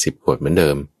ย์80 โกฏเหมือนเดิ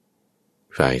ม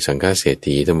ฝ่ายสังฆเศรษ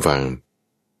ฐีทำฟัง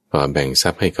พอแบ่งทรั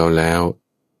พย์ให้เขาแล้ว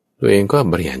ตัวเองก็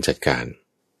บริหารจัดการ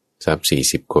ทรัพย์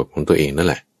40 โกฏของตัวเองนั่น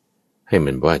แหละให้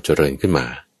มันว่าเจริญขึ้นมา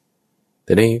แ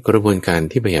ต่ในกระบวนการ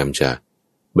ที่พยายามจะ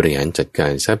บริหารจัดกา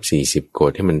รทรัพย์40 โก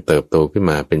ฏให้มันเติบโตขึ้น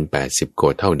มาเป็น80 โก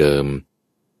ฏเท่าเดิม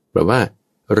แปลว่า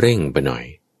เร่งไปหน่อย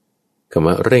คำ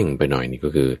ว่าเร่งไปหน่อยนี่ก็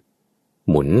คือ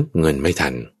หมุนเงินไม่ทั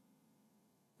น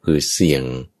คือเสี่ยง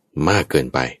มากเกิน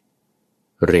ไป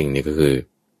เร่งนี่ก็คือ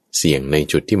เสี่ยงใน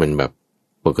จุดที่มันแบบ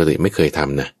ปกติไม่เคยท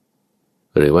ำนะ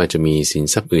หรือว่าจะมีสิน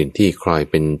ทรัพย์อื่นที่คอย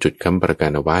เป็นจุดค้ำประกั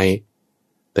นเอาไว้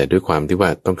แต่ด้วยความที่ว่า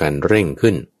ต้องการเร่ง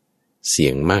ขึ้นเสี่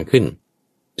ยงมากขึ้น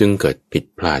จึงเกิดผิด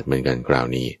พลาดเหมือนกันคราว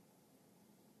นี้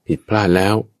ผิดพลาดแล้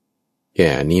วแก้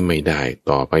อันนี้ไม่ได้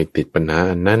ต่อไปติดปัญหา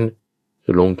อันนั้นจ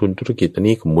ะลงทุนธุรกิจอัน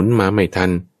นี้ก็หมุนมาไม่ทั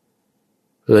น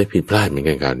เลยผิดพลาดเหมือน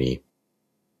กันคราวนี้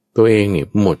ตัวเองเนี่ย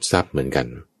หมดทรัพย์เหมือนกัน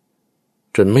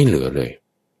จนไม่เหลือเลย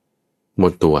หม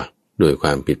ดตัวโดยคว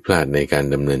ามผิดพลาดในการ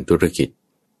ดำเนินธุรกิจ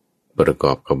ประก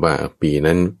อบกับว่าปี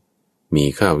นั้นมี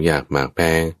ข้าวยากหมากแพ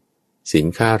งสิน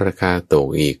ค้าราคาตก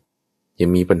อีกยัง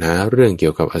มีปัญหาเรื่องเกี่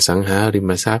ยวกับอสังหาริ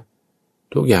มทรัพย์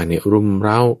ทุกอย่างเนี่ยรุมเ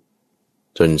ร้า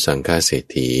จนสังฆเศรษ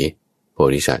ฐีโพ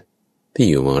ธิสัตว์ที่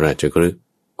อยู่เมืองราชคฤห์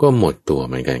ก็หมดตัวเ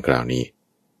หมือนกันคราวนี้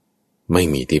ไม่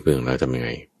มีที่พึ่งแล้วทำยังไง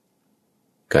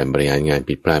การบริหารงาน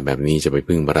ผิดพลาดแบบนี้จะไป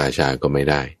พึ่งพระราชาก็ไม่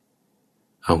ได้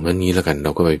เอางั้นนี้แล้วกันเร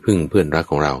าก็ไปพึ่งเพื่อนรัก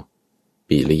ของเรา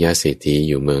ปิริยะเศรษฐี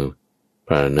อยู่เมืองพ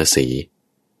าราณสี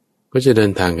ก็จะเดิ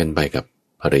นทางกันไปกับ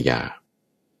ภรรยา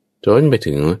จนไป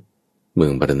ถึงเมือ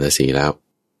งพาราณสีแล้ว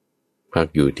พัก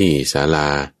อยู่ที่ศาลา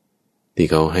ที่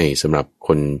เขาให้สำหรับค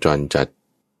นจรจัด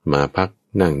มาพัก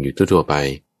นั่งอยู่ทั่วไป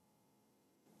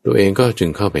ตัวเองก็จึง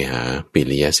เข้าไปหาปิ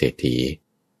ริยะเศรษฐี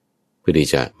เพื่อที่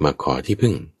จะมาขอที่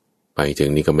พึ่งไปถึง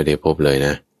นี่ก็ไม่ได้พบเลยน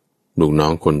ะลูกน้อ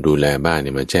งคนดูแลบ้านเ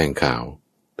นี่ยมาแจ้งข่าว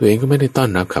ตัวเองก็ไม่ได้ต้อน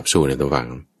รับขับสู้ในตัวฝัง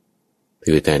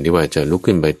คือแทนที่ว่าจะลุก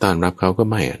ขึ้นไปต้อนรับเขาก็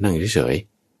ไม่นั่งเฉย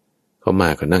ๆเขามา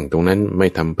ก็นั่งตรงนั้นไม่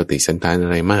ทำปฏิสันทานอะ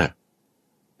ไรมาก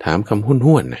ถามคำ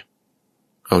ห้วนๆนะ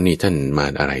เอานี่ท่านมา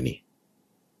อะไรนี่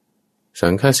สั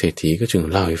งฆเศรษฐีก็จึง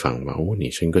เล่าให้ฟังว่าโอ้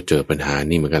นี่ฉันก็เจอปัญหา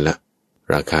นี่เหมือนกันละ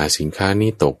ราคาสินค้านี้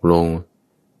ตกลง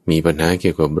มีปัญหาเ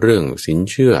กี่ยวกับเรื่องสิน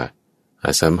เชื่ออ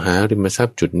สังหาริมทรัพ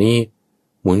ย์จุดนี้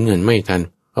หมุนเงินไม่ทัน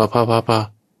พอ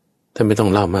ท่านไม่ต้อ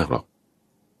งเล่ามากหรอก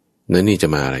เนื้อนี่จะ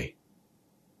มาอะไร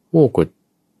โอ้กด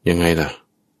ยังไงล่ะ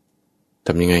ท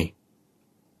ำยังไง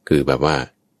คือแบบว่า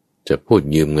จะพูด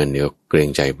ยืมเงินเดี๋ยวเกรง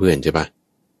ใจเพื่อนใช่ปะ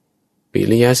ปิ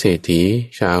ริยะเศรษฐี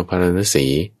ชาวพาราณสี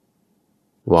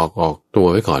บอกออกตัว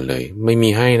ไว้ก่อนเลยไม่มี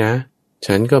ให้นะ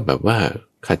ฉันก็แบบว่า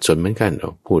ขัดสนเหมือนกัน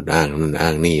พูดอ้างนั่นอ้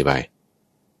างนี่ไป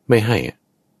ไม่ให้อ่ะ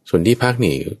ส่วนที่พัก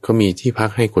นี่เขามีที่พัก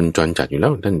ให้คนจรจัดอยู่แล้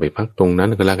วท่านไปพักตรงนั้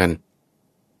นก็แล้วกัน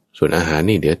ส่วนอาหาร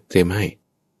นี่เดี๋ยวเตรียมให้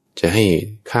จะให้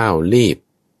ข้าวรีบ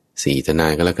4 ทนา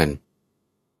ยก็แล้วกัน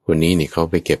วันนี้นี่เขา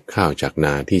ไปเก็บข้าวจากน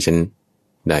าที่ฉัน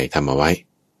ได้ทำเอาไว้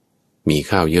มี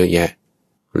ข้าวเยอะแยะ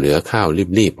เหลือข้าว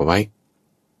รีบเอาไว้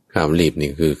ข้าวรีบนี่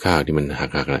คือข้าวที่มัน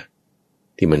หักๆแหละ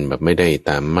ที่มันแบบไม่ได้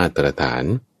ตามมาตรฐาน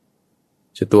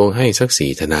จะตวงให้สัก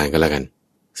4 ทนายก็แล้วกัน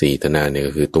4 ทนายเนี่ย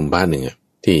ก็คือตุ่มบ้านหนึ่งอ่ะ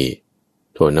ที่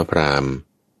โทนพราหมณ์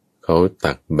เขา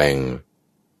ตักแบ่ง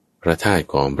พระธาตุ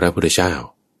ของพระพุทธเจ้า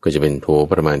ก็จะเป็นโถ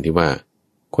ประมาณที่ว่า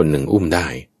คนหนึ่งอุ้มได้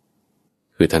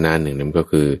คือทนานหนึ่งนั้นก็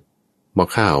คือหม้อ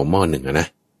ข้าวหม้อหนึ่งนะ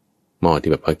หม้อที่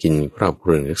แบบพอกินครอบค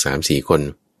รัวสัก3-4 คน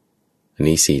อัน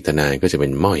นี้4 ทนายก็จะเป็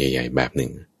นหม้อใหญ่ๆแบบหนึ่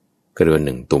งก็เรียกว่า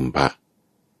1 ตุ่มพระ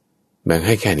แบ่งใ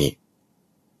ห้แค่นี้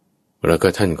แล้วก็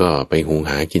ท่านก็ไปหุง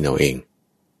หากินเอาเอง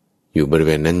อยู่บริเ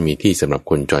วณนั้นมีที่สำหรับ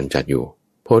คนจรจัดอยู่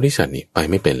โพธิสัตว์นี่ไป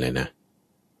ไม่เป็นเลยนะ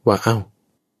ว่าเอ้า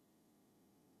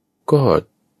ก็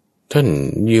ท่าน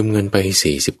ยืมเงินไป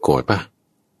40 โกฏป่ะ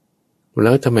แ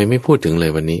ล้วทำไมไม่พูดถึงเล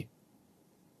ยวันนี้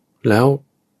แล้ว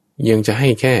ยังจะให้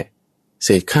แค่เศ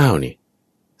ษข้าวนี่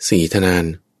4 ทนาน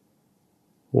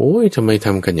โอ้ยทำไมท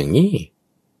ำกันอย่างนี้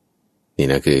นี่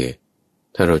นะคือ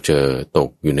ถ้าเราเจอตก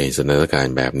อยู่ในสถานการ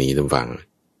ณ์แบบนี้ทุกฝั่ง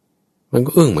มัน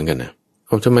ก็อึ้งเหมือนกันนะเอ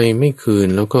าทำไมไม่คืน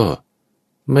แล้วก็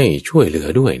ไม่ช่วยเหลือ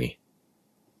ด้วยนี่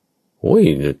โ โอ้ย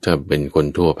ถ้าเป็นคน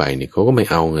ทั่วไปนี่เขาก็ไม่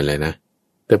เอาเงินเลยนะ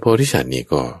แต่โพธิสัตว์นี่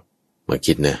ก็มา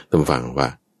คิดนะท่านฟังว่า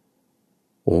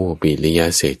โอ้ปิลิยะ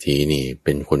เศรษฐีนี่เ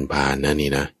ป็นคนพาลนะนี่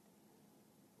นะ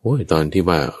โอ้ยตอนที่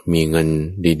ว่ามีเงิน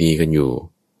ดีๆกันอยู่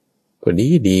ก็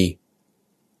ดี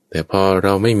แต่พอเร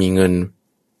าไม่มีเงิน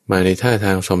มาในท่าท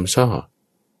างซอมซ่อ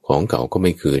ของเก่าก็ไ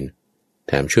ม่คืนแ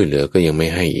ถมช่วยเหลือก็ยังไม่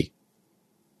ให้อีก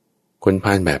คนพ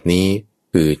าลแบบนี้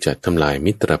คือจะทำลาย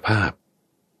มิตรภาพ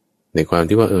ในความ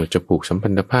ที่ว่าจะผูกสัมพั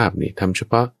นธภาพนี่ทำเฉ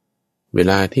พาะเว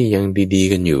ลาที่ยังดี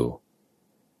ๆกันอยู่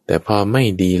แต่พอไม่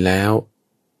ดีแล้ว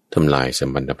ทำลายสัม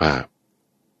พันธภาพ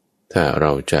ถ้าเร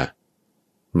าจะ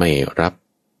ไม่รับ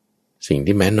สิ่ง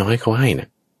ที่แม้น้อยเขาให้นะ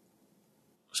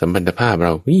สัมพันธภาพเร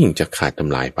าก็ยิ่งจะขาดท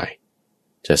ำลายไป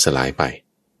จะสลายไป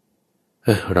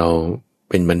เรา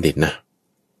เป็นบัณฑิตนะ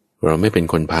เราไม่เป็น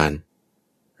คนพาล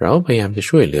เราพยายามจะ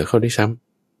ช่วยเหลือเขาด้วยซ้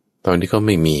ำตอนที่เขาไ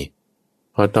ม่มี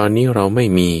พอตอนนี้เราไม่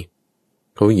มี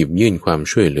เขาหยิบยื่นความ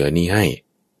ช่วยเหลือนี้ให้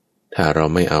ถ้าเรา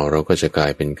ไม่เอาเราก็จะกลา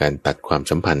ยเป็นการตัดความ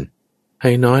สัมพันธ์ใ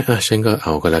ห้น้อยฉันก็เอ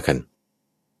าก็แล้วกัน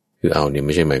คือเอาเนี่ยไ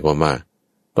ม่ใช่หมายความว่า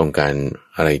ต้องการ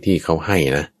อะไรที่เขาให้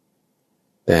นะ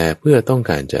แต่เพื่อต้อง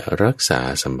การจะรักษา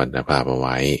สัมพันธภาพเอาไ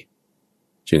ว้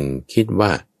จึงคิดว่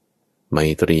าไม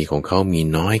ตรีของเขามี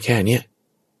น้อยแค่เนี้ย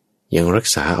ยังรัก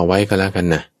ษาเอาไว้ก็แล้วกัน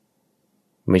นะ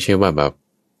ไม่ใช่ว่าแบบ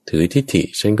ถือทิฏฐิ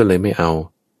ฉันก็เลยไม่เอา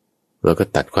แล้วก็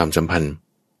ตัดความสัมพันธ์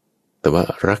แต่ว่า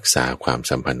รักษาความ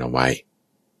สัมพันธ์เอาไว้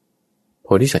โพ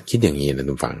ธิสัตว์คิดอย่างนี้นะ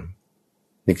ทุกฝัง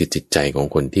นี่คือจิตใจของ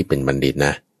คนที่เป็นบัณฑิตน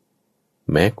ะ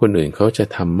แม้คนอื่นเขาจะ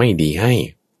ทำไม่ดีให้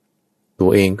ตัว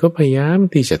เองก็พยายาม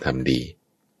ที่จะทำดี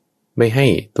ไม่ให้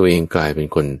ตัวเองกลายเป็น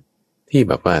คนที่แ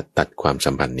บบว่าตัดความ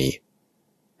สัมพันธ์นี้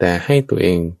แต่ให้ตัวเอ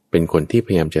งเป็นคนที่พ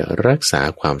ยายามจะรักษา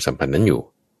ความสัมพันธ์นั้นอยู่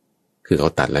คือเขา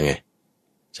ตัดแล้วไง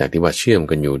จากที่ว่าเชื่อม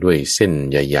กันอยู่ด้วยเส้น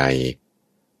ใหญ่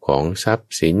ๆของทรัพ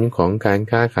ย์สินของการ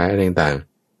ค้าขายอะไรต่าง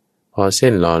ๆพอเส้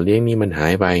นหล่อเลี้ยงนี้มันหา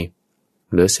ยไป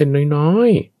เหลือเส้นน้อ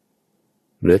ย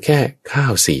ๆเหลือแค่ข้า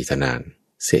ว4 ธนาน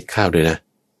เศษข้าวด้วยนะ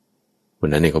วัน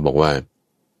นั้นเนี่ยเขาบอกว่า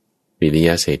ปิลิย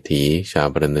ะเศรษฐีชาว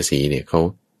ปรณสีเนี่ยเขา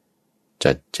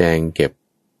จัดแจงเก็บ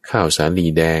ข้าวสาลี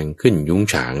แดงขึ้นยุ้ง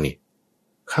ฉางนี่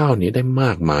ข้าวนี้ได้ม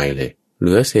ากมายเลยเห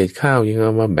ลือเศษข้าวยังเอ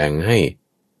ามาแบ่งให้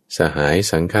สหาย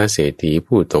สังฆาเศรษฐี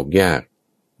ผู้ตกยาก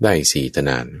ได้4 ธ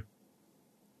นาน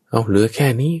เอาเหลือแค่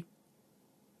นี้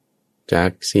จาก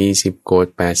40 โกฏ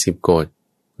80 โกฏ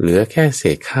เหลือแค่เศ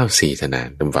ษข้าว4 ธนาน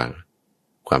ตำฝัง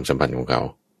ความสัมพันธ์ของเขา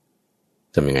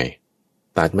ทำยังไง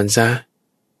ตัดมันซะ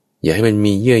อย่าให้มัน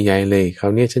มีเยื่อใยเลยครา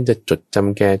วนี้ฉันจะจดจ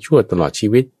ำแกชั่วตลอดชี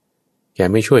วิตแก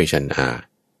ไม่ช่วยฉัน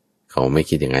เขาไม่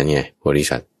คิดอย่างนั้นไงโพธิ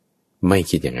สัตว์ไม่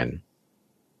คิดอย่างนั้น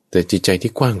แต่จิตใจ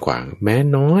ที่กว้างขวางแม้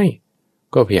น้อย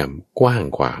ก็พยายามกว้าง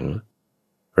ขวาง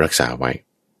รักษาไว้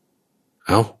เ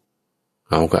อา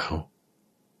ก็เอา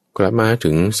กลับมา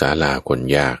ถึงศาลาคน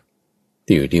ยาก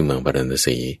ที่อยู่ที่เมืองปารณ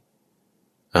สี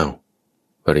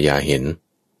ภรรยาเห็น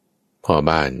พ่อ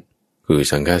บ้านคือ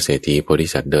สังฆเศรษฐีโพธิ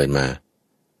สัตว์เดินมา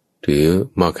ถือ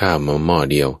หม้อข้าวมาหม้อ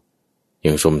เดียว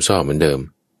ยังสมซ่อเหมือนเดิม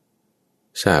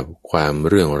ทราบความ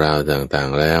เรื่องราวต่าง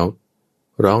ๆแล้ว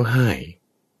ร้องไห้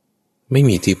ไม่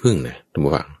มีที่พึ่งนะทุก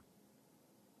ฝั่ง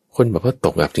คนแบบว่าต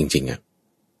กอับจริง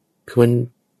ๆคือมัน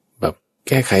แบบแ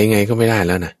ก้ไขยังไงก็ไม่ได้แ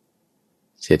ล้วนะ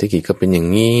เศรษฐกิจก็เป็นอย่าง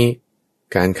นี้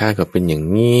การค้าก็เป็นอย่าง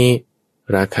นี้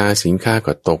ราคาสินค้า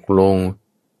ก็ตกลง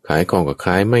ขายของก็ข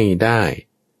ายไม่ได้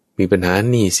มีปัญหา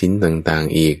หนี้สินต่าง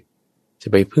ๆอีกจะ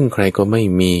ไปพึ่งใครก็ไม่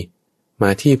มีมา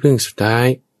ที่พึ่งสุดท้าย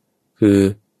คือ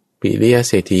ปิลิยะ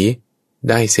เศรษฐี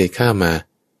ได้เศษข้าวมา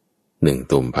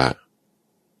1 ตุ่มผ้า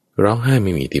ร้องไห้ไ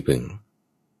ม่มีที่พึ่ง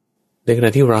ในขณะ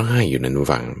ที่ร้องไห้อยู่นั้น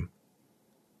ฟัง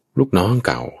ลูกน้องเ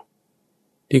ก่า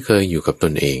ที่เคยอยู่กับต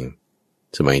นเอง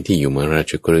สมัยที่อยู่เมืองรา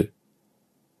ชคฤห์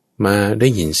มาได้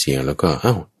ยินเสียงแล้วก็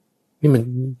นี่มัน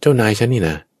เจ้านายฉันนี่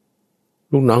นะ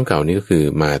ลูกน้องเก่านี่ก็คือ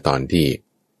มาตอนที่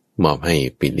มอบให้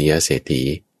ปิลิยะเศรษฐี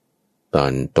ตอ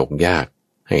นตกยาก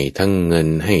ให้ทั้งเงิน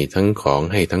ให้ทั้งของ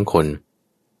ให้ทั้งคน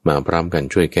มาพร้อมกัน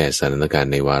ช่วยแก้สถานการ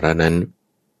ณ์ในวาระนั้น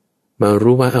มา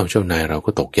รู้ว่าเจ้านายเรา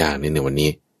ก็ตกยากในวัน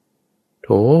นี้โ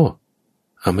ธ่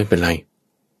ไม่เป็นไร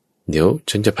เดี๋ยว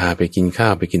ฉันจะพาไปกินข้า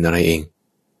วไปกินอะไรเอง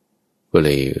ก็เล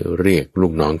ยเรียกลู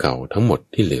กน้องเก่าทั้งหมด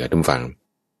ที่เหลือทั้งฝั่ง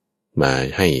มา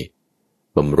ให้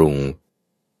บำรุง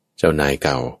เจ้านายเ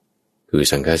ก่าคือ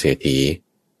สังฆเศรษฐี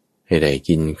ให้ได้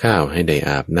กินข้าวให้ได้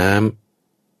อาบน้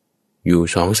ำอยู่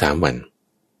2-3 วัน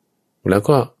แล้ว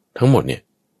ก็ทั้งหมดเนี่ย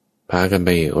พากันไป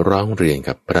ร้องเรียน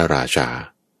กับพระราชา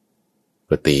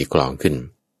ก็ตีกลองขึ้น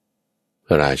พ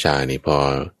ระราชานี่พอ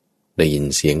ได้ยิน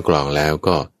เสียงกลองแล้ว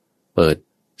ก็เปิด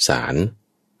ศาล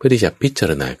เพื่อที่จะพิจา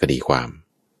รณาคดีความ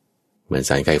เหมือน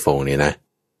ศาลไกฟงเนี่ยนะ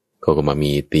เขาก็มา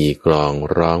มีตีกลอง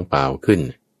ร้องเปล่าขึ้น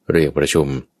เรียกประชุม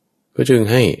ก็จึง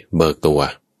ให้เบิกตัว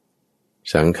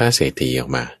สังฆเศรษฐีออก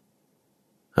มา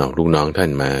เอาลูกน้องท่าน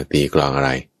มาตีกลองอะไ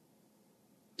ร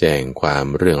แจ้งความ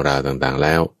เรื่องราวต่างๆแ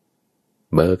ล้ว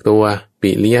เบิกตัว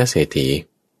ปิลิยเศรษฐี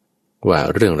ว่า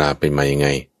เรื่องราวเป็นมายังไง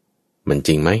มันจ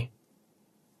ริงไหม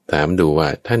ถามดูว่า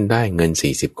ท่านได้เงิน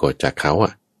40 โกฏจากเขา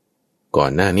ก่อ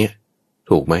นหน้านี้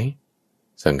ถูกไหม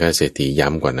สังฆเศรษฐีย้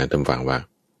ำกว่านั้นตามฟังว่า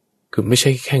คือไม่ใ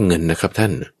ช่แค่เงินนะครับท่า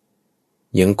น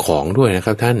ยังของด้วยนะค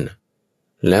รับท่าน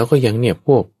แล้วก็ยังพ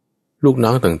วกลูกน้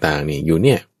องต่างๆนี่อยู่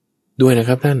ด้วยนะค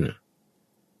รับท่าน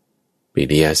ปิ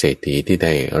ลิยเศรษฐีที่ไ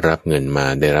ด้รับเงินมา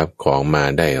ได้รับของมา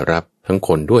ได้รับทั้งค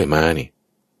นด้วยมานี่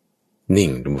นิ่ง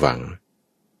ดูฟัง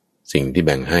สิ่งที่แ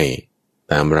บ่งให้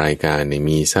ตามรายการ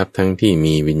มีทรัพย์ทั้งที่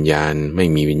มีวิญญาณไม่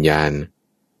มีวิญญาณ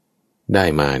ได้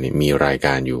มามีรายก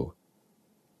ารอยู่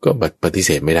ก็ปฏิเส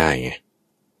ธไม่ได้ไง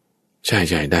ใช่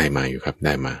ได้มาอยู่ครับไ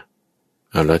ด้มา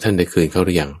เอาแล้วท่านได้คืนเขาห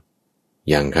รือ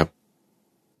ยังครับ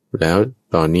แล้ว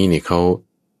ตอนนี้เขา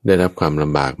ได้รับความล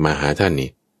ำบากมาหาท่าน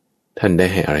ท่านได้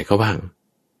ให้อะไรเขาบ้าง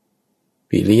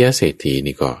ปิลิยเศรษฐี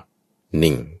ก็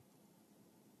นิ่ง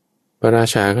พระรา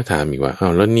ชาก็ถามอีกว่า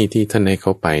แล้วนี่ที่ท่านให้เข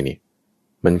าไป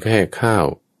มันแค่ข้าว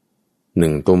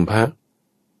1 ตุ่มพระ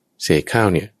เศษข้าว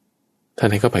ท่าน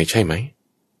ให้เขาไปใช่ไหม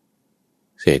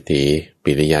เศรษฐี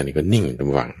ปิลิยก็นิ่งต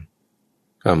ำหวัง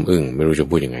อึ้งไม่รู้จะ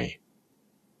พูดยังไง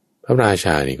พระราช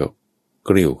าก็ก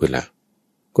ริ้วขึ้นละ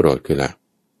โกรธขึ้นละ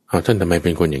ท่านทำไมเป็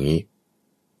นคนอย่างนี้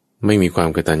ไม่มีความ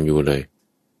กตัญญูเลย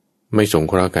ไม่สง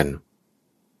เคราะห์กัน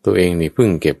ตัวเองเพิ่ง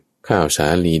เก็บข้าวสา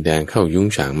ลีแดงเข้ายุ้ง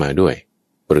ฉางมาด้วย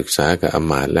ปรึกษากับอ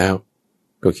มาตย์แล้ว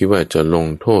ก็คิดว่าจะลง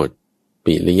โทษ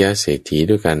ปิลิยเศรษฐี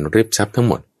ด้วยการริบทรัพย์ทั้ง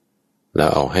หมดแล้ว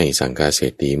เอาให้สังฆเศร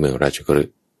ษฐีเมืองราชกฤ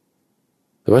ห์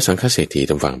แต่ว่าสังฆเศรษฐี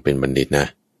ทางฝั่งเป็นบัณฑิตนะ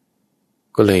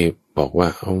ก็เลยบอกว่า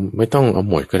ไม่ต้องเอา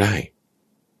หมดก็ได้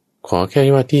ขอแค่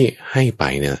ว่าที่ให้ไป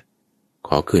ข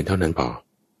อคืนเท่านั้นพอ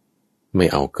ไม่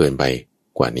เอาเกินไป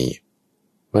กว่านี้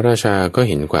พระราชาก็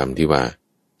เห็นความที่ว่า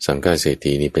สังฆเศรษ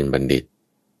ฐีนี้เป็นบัณฑิต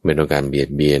ไม่ต้องการเบียด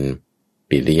เบียน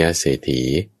ปิลิยเศรษฐี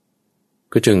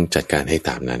ก็จึงจัดการให้ต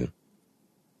ามนั้น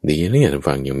ดีนะท่าน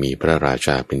ฟังยังมีพระราช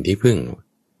าเป็นที่พึ่ง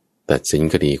ตัดสิน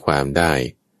คดีความได้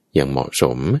อย่างเหมาะส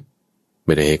มไ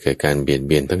ม่ได้ให้เกิดการเบียดเ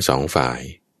บียนทั้ง2 ฝ่าย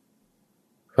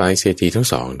เศรษฐีทั้ง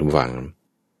2ท่านฟัง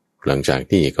หลังจาก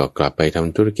ที่ก็กลับไปท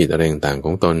ำธุรกิจอะไรต่างๆข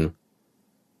องตน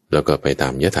แล้วก็ไปตา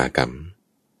มยถากรรม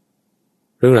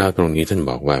เรื่องราวตรงนี้ท่าน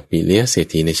บอกว่าปิลิยเศรษ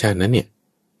ฐีในชาตินั้น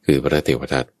คือพระเทว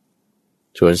ทัต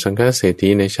ส่วนสังฆเศรษฐี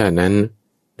ในชาตินั้น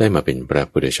ได้มาเป็นพระ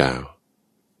พุทธเจ้า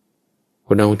ค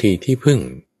นบางทีที่พึ่ง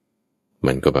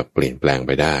มันก็เปลี่ยนแปลงไ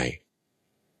ปได้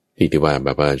ที่ว่า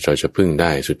ว่าเราจะพึ่งไ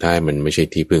ด้สุดท้ายมันไม่ใช่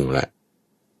ที่พึ่งละ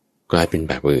กลายเป็น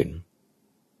แบบอื่น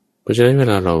เพราะฉะนั้นเว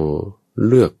ลาเรา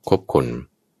เลือกคบคน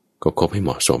ก็คบให้เห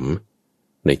มาะสม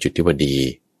ในจุดที่ว่าดี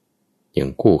อย่าง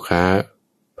คู่ค้า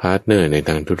พาร์ทเนอร์ในท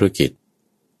างธุรกิจ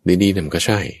ดีๆนั่นก็ใ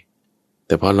ช่แ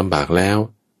ต่พอลำบากแล้ว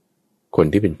คน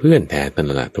ที่เป็นเพื่อนแท้ตร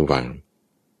ะหนักระวัง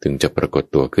ถึงจะปรากฏ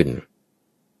ตัวขึ้น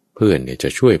เพื่อนจะ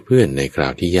ช่วยเพื่อนในครา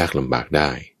วที่ยากลำบากไ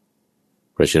ด้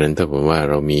เพราะฉะนั้นถ้าผมว่า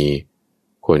เรามี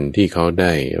คนที่เขาไ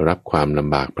ด้รับความล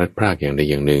ำบากพลัดพรากอย่างใด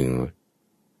อย่างหนึ่ง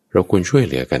เราควรช่วยเ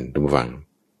หลือกันระวัง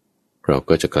เรา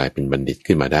ก็จะกลายเป็นบัณฑิต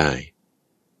ขึ้นมาได้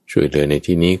ช่วยเหลือใน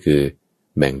ที่นี้คือ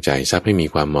แบ่งจ่ายทรัพย์ให้มี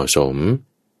ความเหมาะสม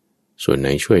ส่วนไหน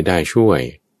ช่วยได้ช่วย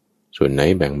ส่วนไหน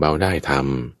แบ่งเบาได้ท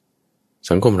ำ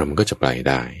สังคมเรามันก็จะไป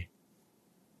ได้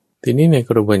ทีนี้ใน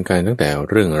กระบวนการตั้งแต่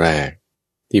เรื่องแรก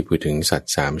ที่พูดถึงสัต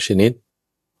ว์3 ชนิด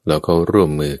แล้วเขาร่วม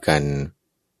มือกัน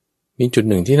มีจุด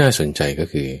หนึ่งที่น่าสนใจก็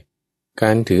คือก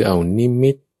ารถือเอานิ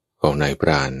มิตของนายพ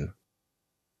ราน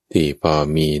ที่พอ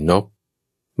มีนก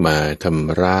มาท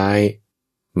ำร้าย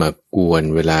มากวน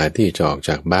เวลาที่จะออก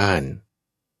จากบ้าน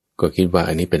ก็คิดว่า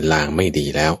อันนี้เป็นลางไม่ดี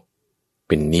แล้วเ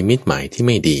ป็นนิมิตหมายที่ไ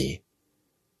ม่ดี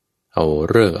เอา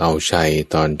ฤกษ์เอาชัย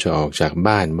ตอนจะออกจาก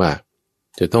บ้านว่า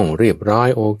จะต้องเรียบร้อย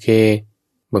โอเค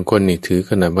บางคนนี่ถือข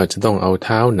นาดว่าจะต้องเอาเ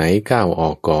ท้าไหนก้าวอ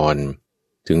อกก่อน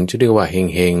ถึงจะเรียกว่าเ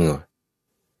ฮง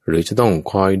ๆหรือจะต้อง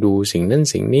คอยดูสิ่งนั้น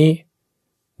สิ่งนี้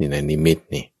นี่นะนิมิต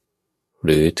นี่ห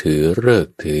รือถือฤก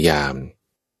ษ์ถือยาม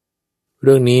เ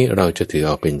รื่องนี้เราจะถือเ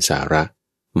อาเป็นสาระ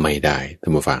ไม่ได้ท่า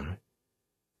นผู้ฟัง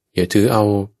อย่าถือเอา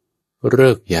ฤ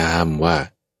กษ์ยามว่า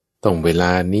ต้องเวล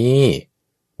านี้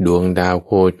ดวงดาวโค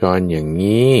จรอย่าง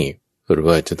นี้หรือ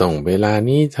ว่าจะต้องเวลา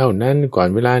นี้เท่านั้นก่อน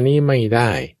เวลานี้ไม่ได้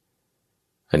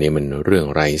อันนี้มันเรื่อง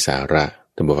ไร้สาระ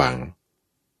ท่านผู้ฟัง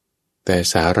แต่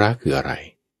สาระคืออะไร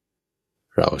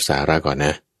เราเอาสาระก่อนน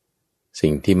ะสิ่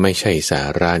งที่ไม่ใช่สา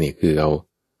ระนี่คือเอา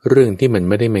เรื่องที่มัน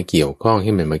ไม่ได้มาเกี่ยวข้องใ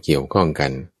ห้มันมาเกี่ยวข้องกั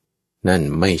นนั่น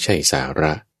ไม่ใช่สาร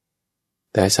ะ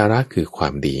แต่สาระคือควา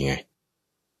มดีไง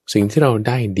สิ่งที่เราไ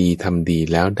ด้ดีทำดี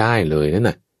แล้วได้เลยนั่น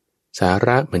น่ะสาร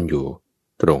ะมันอยู่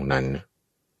ตรงนั้น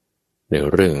ใน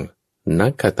เรื่องนั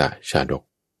กขตชาดก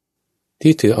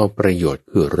ที่ถือเอาประโยชน์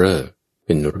คือฤกษ์เ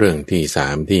ป็นเรื่องที่สา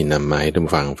มที่นำมาให้ท่าน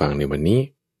ฟังในวันนี้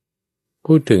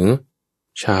พูดถึง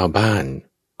ชาวบ้าน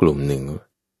กลุ่มหนึ่ง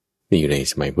ที่อยู่ใน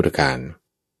สมัยพุทธกาล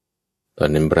ตอน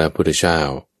นั้นพระพุทธเจ้า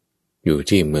อยู่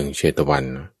ที่เมืองเชตวัน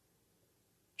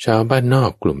ชาวบ้านนอ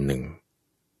กกลุ่มหนึ่ง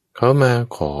เขามา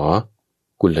ขอ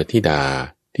กุลธิดา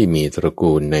ที่มีตระ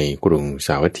กูลในกรุงส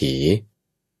าวัตถี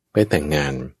ไปแต่งงา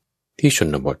นที่ช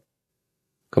นบท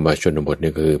คำว่าชนบท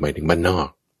นี่คือหมายถึงบ้านนอก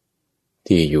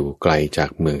ที่อยู่ไกลจาก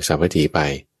เมืองสาวัตถีไป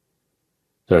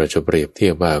เราจะเปรียบเที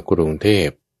ยบว่ากรุงเทพ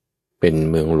เป็น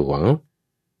เมืองหลวง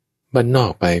บ้านนอ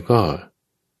กไปก็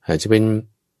อาจจะเป็น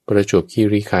ประจวบคี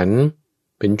รีขันธ์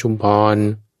เป็นชุมพร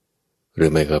หรือ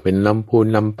ไม่ก็เป็นลำพูน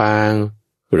ลำปาง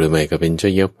หรือไม่ก็เป็นชั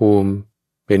ยภูมิ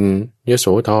เป็นยโส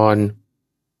ธร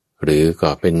หรือก็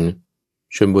เป็น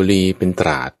ชลบุรีเป็นตร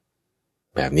าด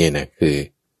แบบนี้นะคือ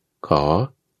ขอ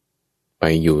ไป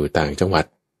อยู่ต่างจังหวัด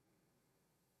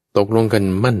ตกลงกัน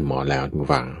มั่นหมอแล้วทุก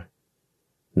ฝั่ง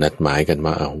นัดหมายกัน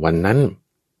ว่าวันนั้น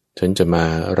ฉันจะมา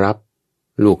รับ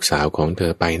ลูกสาวของเธ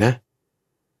อไปนะ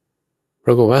ป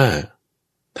รากฏว่า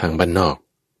ทางบ้านนอก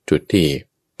จุดที่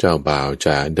เจ้าบ่าวจ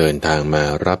ะเดินทางมา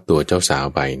รับตัวเจ้าสาว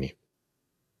ไปนี่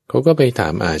เขาก็ไปถา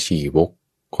มอาชีวก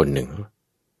คนหนึ่ง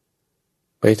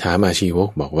ไปถามอาชีวก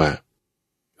บอกว่า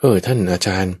ท่านอาจ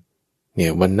ารย์เนี่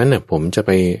ยวันนั้นน่ะผมจะไ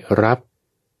ปรับ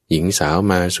หญิงสาว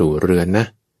มาสู่เรือนนะ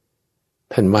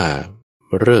ท่านว่า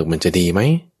ฤกษ์มันจะดีไหม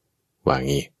ว่า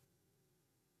งี้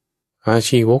อา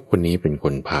ชีวกคนนี้เป็นค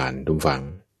นพาลทุกฝัง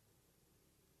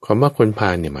คำว่าคนพา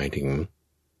ลเนี่ยหมายถึง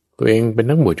ตัวเองเป็น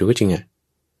นักบวชอยู่ก็จริง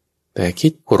แต่คิ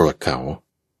ดโกรธเขา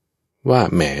ว่า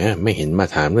แหมไม่เห็นมา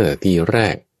ถามตั้งแต่ทีแร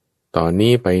กตอน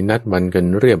นี้ไปนัดวันกัน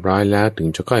เรียบร้อยแล้วถึง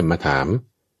จะค่อยมาถาม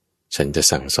ฉันจะ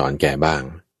สั่งสอนแกบ้าง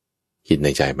คิดใน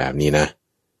ใจแบบนี้นะ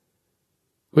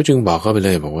ก็จึงบอกเขาไปเล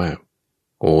ยบอกว่า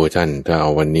โอ้ท่านถ้าเอา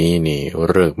วันนี้นี่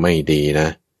ฤกษ์ไม่ดีนะ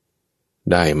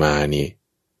ได้มานี่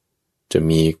จะ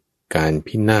มีการ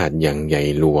พินาศอย่างใหญ่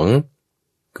หลวง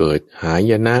เกิดหา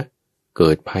ยนะเกิ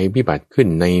ดภัยพิบัติขึ้น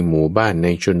ในหมู่บ้านใน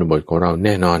ชนบทของเราแ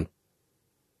น่นอน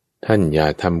ท่านอย่า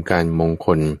ทำการมงค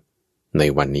ลใน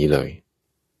วันนี้เลย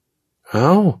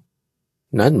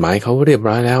นัดหมายเขาเรียบ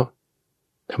ร้อยแล้ว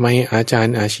ทำไมอาจาร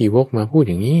ย์อาชีวกมาพูด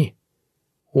อย่างนี้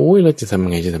โอ้ยเราจะทำยั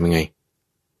งไง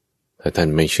ถ้าท่าน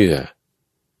ไม่เชื่อ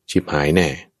ชิบหายแน่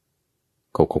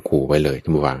เขาขู่ไว้เลยท่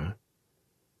านผู้ฟัง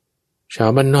ชาว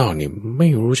บ้านนอกนี่ไม่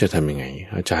รู้จะทำยังไง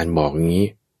อาจารย์บอกอย่างนี้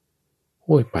โ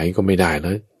อ้ยไปก็ไม่ได้แ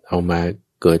ล้วเอามา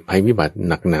เกิดภัยพิบัติ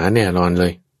หนักหนาแน่นอนเล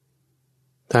ย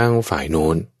ทางฝ่ายโน้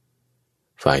น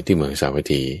ฝ่ายที่เมืองสาวัต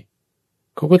ถี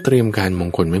เขาก็เตรียมการมง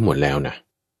คลไว้หมดแล้วนะ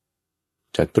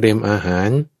จัดเตรียมอาหาร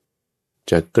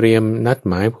จัดเตรียมนัด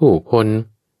หมายผู้คน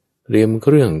เตรียมเค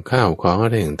รื่องข้าวของอะ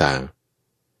ไรต่าง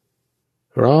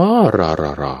ๆรอ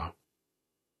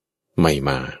ไม่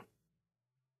มา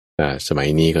แต่สมัย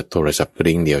นี้ก็โทรศัพท์ก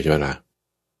ริ้งเดียวใช่ไหมล่ะ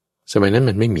สมัยนั้น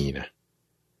มันไม่มีนะ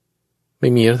ไม่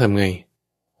มีแล้วทำไง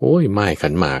โอ้ยไม่ขั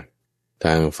นหมากท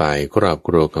างฝ่ายครอบค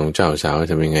รัวของเจ้าสาว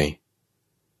ทำยังไง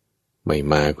ไม่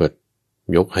มาก็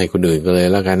ยกให้คนอื่นก็เลย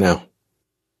แล้วกัน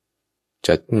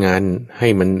จัดงานให้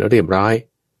มันเรียบร้อย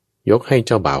ยกให้เ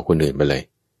จ้าบ่าวคนอื่นไปเลย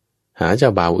หาเจ้า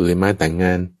บ่าวอื่นมาแต่งง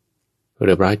านเ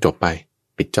รียบร้อยจบไป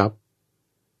ปิดจ็อบ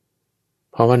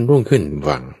พอวันรุ่งขึ้น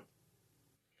วัง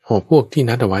พวกที่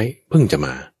นัดเอาไว้เพิ่งจะม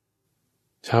า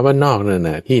ชาวบ้านนอกนั่น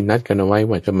น่ะที่นัดกันเอาไว้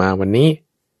ว่าจะมาวันนี้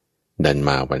ดันม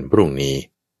าวันพรุ่งนี้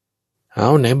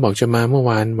ไหนบอกจะมาเมื่อ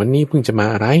วานวันนี้เพิ่งจะมา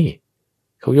อะไร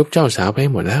เขายกเจ้าสาวไปใ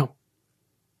ห้หมดแล้ว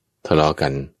ทะเลาะกั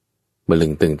นมะลึ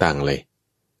งตึงตังเลย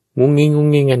งุ้ง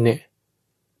งิ้งกันเนี่ย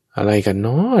อะไรกันเน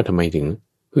าะทำไมถึง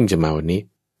เพิ่งจะมาวันนี้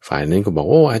ฝ่ายนั้นก็บอก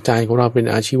อาจารย์ของเราเป็น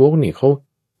อาชีวกนี่เขา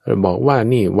บอกว่า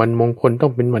นี่วันมงคลต้อ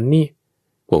งเป็นวันนี้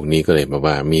พวกนี้ก็เลยบอก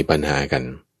ว่ามีปัญหากัน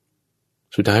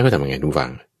สุดท้ายก็ทำยังไงทุกฝั่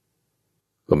ง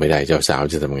ก็ไม่ได้เจ้าสาว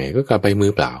จะทำยังไงก็กลับไปมื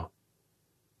อเปล่า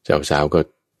เจ้าสาวก็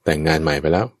แต่งงานใหม่ไป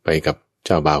แล้วไปกับเ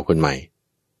จ้าบ่าวคนใหม่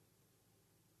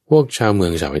พวกชาวเมือ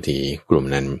งสาวัตถีกลุ่ม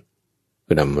นั้น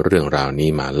ก็นำเรื่องราวนี้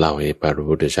มาเล่าให้พระ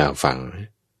พุทธเจ้าฟัง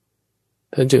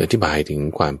ท่านจึงอธิบายถึง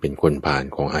ความเป็นคนพาล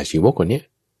ของอาชีวกคนนี้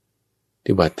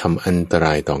ที่ว่าทำอันตร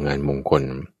ายต่องานมงคล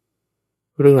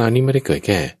เรื่องราวนี้ไม่ได้เกิดแ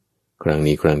ค่ครั้ง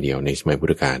นี้ครั้งเดียวในสมัยพุท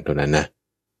ธกาลเท่านั้นนะ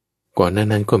ก่อนหน้า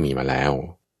นั้นก็มีมาแล้ว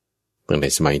ตั้งแต่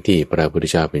สมัยที่พระพุทธ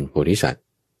เจ้าเป็นโพธิสัตว์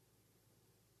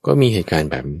ก็มีเหตุการณ์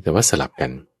แบบแต่ว่าสลับกั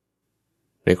น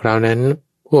ในคราวนั้น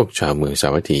พวกชาวเมืองสา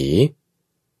วัตถี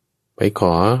ไปข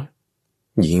อ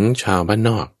หญิงชาวบ้าน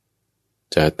นอก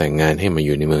จะแต่งงานให้มาอ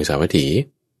ยู่ในเมืองสาวัตถี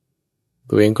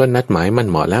ตัวเองก็นัดหมายมั่น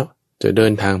เหมาะแล้วจะเดิ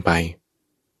นทางไป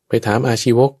ถามอา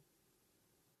ชีวก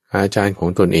อาจารย์ของ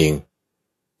ตนเอง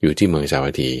อยู่ที่เมืองสา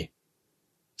วัตถี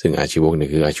ซึ่งอาชีวกนี่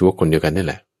คืออาชีวกคนเดียวกันนั่น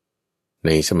แหละใน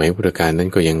สมัยพุทธกาลนั้น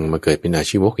ก็ยังมาเกิดเป็นอา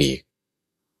ชีวกอีก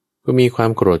ก็มีความ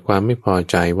โกรธความไม่พอ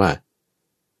ใจว่า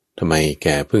ทำไมแก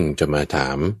เพิ่งจะมาถา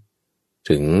ม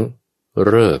ถึง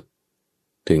ฤกษ์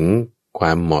ถึงคว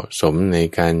ามเหมาะสมใน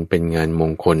การเป็นงานม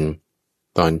งคล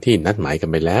ตอนที่นัดหมายกัน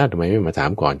ไปแล้วทำไมไม่มาถา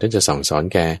มก่อนฉันจะสั่งสอน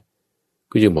แก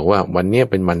ก็จึงบอกว่าวันนี้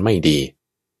เป็นวันไม่ดี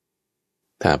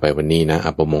ถ้าไปวันนี้นะ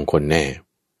อัปมงคลแน่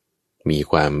มี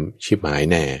ความชิบหาย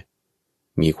แน่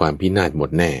มีความพินาศหมด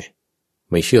แน่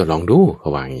ไม่เชื่อลองดูเขา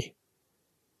ว่างี้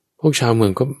พวกชาวเมือ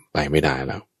งก็ไปไม่ได้แ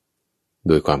ล้วโ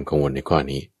ดยความกังวลในข้อ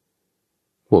นี้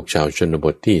พวกชาวชนบ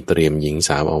ทที่เตรียมหญิงส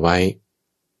าวเอาไว้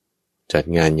จัด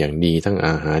งานอย่างดีทั้งอ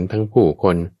าหารทั้งผู้ค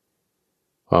น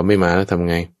พอไม่มาแล้วทำ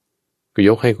ไงก็ย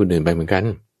กให้คนอื่นไปเหมือนกัน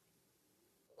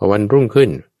พอวันรุ่งขึ้น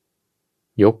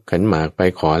ยกขันหมากไป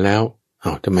ขอแล้ว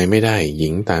ทำไมไม่ได้หญิ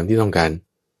งตามที่ต้องการ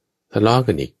ทะเลาะ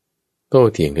กันอีกโต้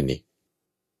เถียงกันอีก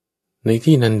ใน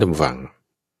ที่นั้นดำฝัง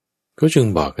ก็จึง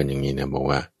บอกกันอย่างนี้นะบอก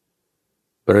ว่า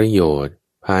ประโยชน์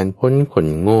ผ่านพ้นคน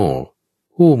โง่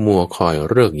ผู้มัวคอย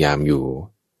เลิกยามอยู่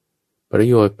ประ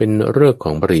โยชน์เป็นเลิกข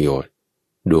องประโยชน์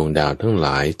ดวงดาวทั้งหล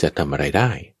ายจะทำอะไรได้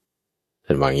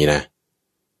ท่านว่างี้นะ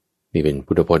นี่เป็น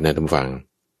พุทธพจน์นะท่านฟัง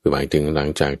คือหมายถึงหลัง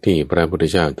จากที่พระพุทธ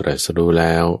เจ้าตรัสรู้แ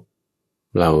ล้ว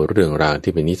เล่าเรื่องราว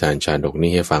ที่เป็นนิทานชาดก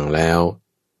นี้ให้ฟังแล้ว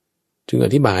จึงอ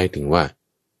ธิบายถึงว่า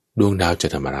ดวงดาวจะ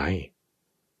ทำอะไร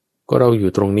ก็เราอ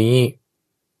ยู่ตรงนี้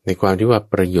ในความที่ว่า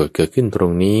ประโยชน์เกิดขึ้นตร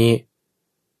งนี้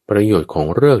ประโยชน์ของ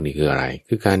ฤกษ์นี่คืออะไร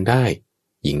คือการได้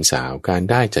หญิงสาวการ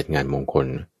ได้จัดงานมงคล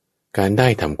การได้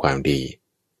ทำความดี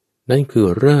นั่นคือ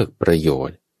ฤกษ์ประโยช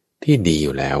น์ที่ดีอ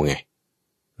ยู่แล้วไง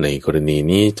ในกรณี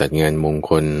นี้จัดงานมง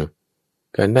คล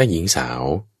การได้หญิงสาว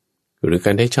หรือก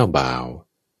ารได้เจ้าบ่าว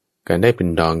การได้เป็น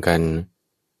ดองกัน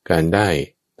การได้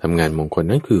ทำงานมงคล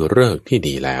นั่นคือฤกษ์ที่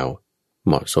ดีแล้วเ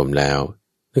หมาะสมแล้ว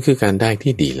นั่นคือการได้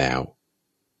ที่ดีแล้ว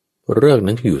ฤกษ์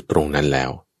นั้นอยู่ตรงนั้นแล้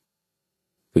ว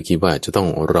คือคิดว่าจะต้อง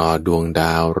รอดวงด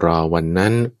าวรอวัน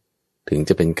นั้นถึงจ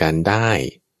ะเป็นการได้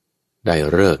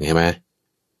ฤกษ์ใช่ไหม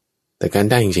แต่การ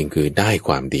ได้จริงๆคือได้ค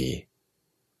วามดี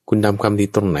คุณทำความดี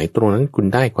ตรงไหนตรงนั้นคุณ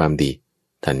ได้ความดี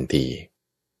ทันที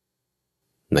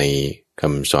ในค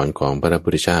ำสอนของพระพุ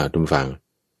ทธเจ้าทุกฝั่ง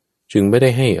จึงไม่ได้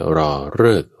ให้รอฤ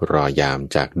กษ์รอยาม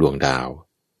จากดวงดาว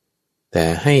แต่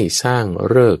ให้สร้าง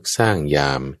ฤกษ์สร้างย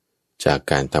ามจาก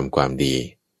การทำความดี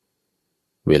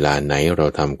เวลาไหนเรา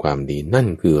ทำความดีนั่น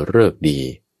คือฤกษ์ดี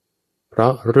เพรา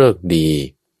ะฤกษ์ดี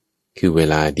คือเว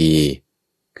ลาดี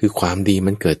คือความดี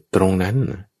มันเกิดตรงนั้น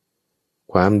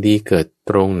ความดีเกิด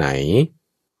ตรงไหน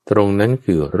ตรงนั้น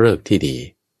คือฤกษ์ที่ดี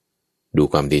ดู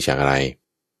ความดีจากอะไร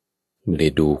ไม่ได้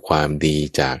ดูความดี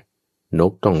จากน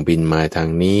กต้องบินมาทาง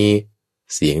นี้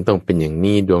เสียงต้องเป็นอย่าง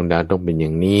นี้ดวงดาวต้องเป็นอย่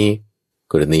างนี้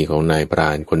กรณีของนายปรา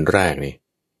ณคนแรกนี่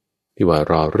ที่ว่า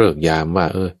รอฤกษ์ยามว่า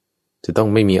จะต้อง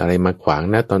ไม่มีอะไรมาขวาง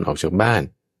นะตอนออกจากบ้าน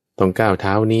ต้องก้าวเ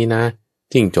ท้านี้นะ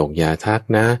จิ้งจกอย่าทัก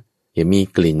นะอย่ามี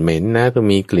กลิ่นเหม็นนะต้อง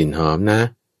มีกลิ่นหอมนะ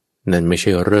นั่นไม่ใ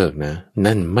ช่ฤกษ์นะ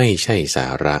นั่นไม่ใช่สา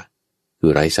ระคื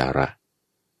อไร้สาระ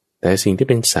แต่สิ่งที่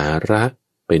เป็นสาระ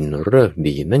เป็นฤกษ์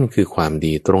ดีนั่นคือความ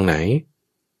ดีตรงไหน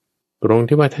ตรง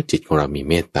ที่ว่าถ้าจิตของเรามี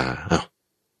เมตตา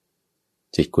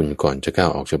จิตคุณก่อนจะก้าว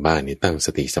ออกจากบ้านนี่ตั้งส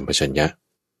ติสัมปชัญญะ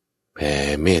แผ่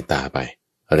เมตตาไป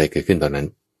อะไรเกิดขึ้นตอนนั้น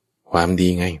ความดี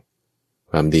ไง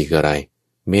ความดีคืออะไร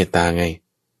เมตตาไง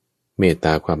เมตต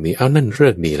าความดีนั่นฤ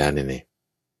กษ์ดีแล้วเนี่ย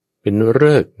เป็นฤ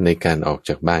กษ์ในการออกจ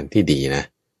ากบ้านที่ดีนะ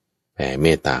แผ่เม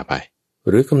ตตาไป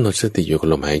หรือกำหนดสติอยู่กับ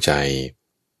ลมหายใจ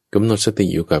กำหนดสติ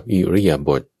อยู่กับอิริยาบ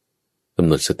ถกำ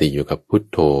หนดสติอยู่กับพุท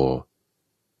โธ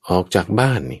ออกจากบ้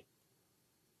านนี่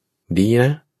ดีน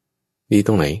ะดีต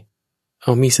รงไหน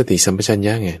มีสติสัมปชัญญ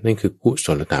ะไงนั่นคือกุศ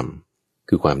ลธรรม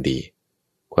คือความดี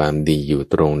ความดีอยู่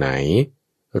ตรงไหน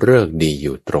ฤกษ์ดีอ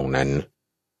ยู่ตรงนั้น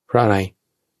เพราะอะไร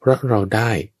เพราะเราได้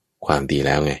ความดีแ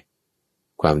ล้วไง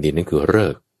ความดีนั่นคือฤ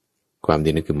กษ์ความดี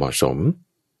นั่นคือเหมาะสม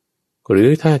หรือ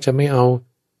ถ้าจะไม่เอา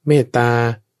เมตตา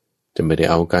จะไม่ได้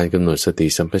เอาการกำหนดสติ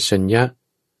สัมปชัญญะ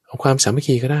เอาความสามัค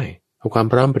คีก็ได้เอาความ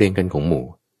พร้อมเพรียงกันของหมู่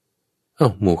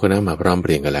หมู่คณะมาพร้อมเพ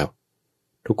รียงกันแล้ว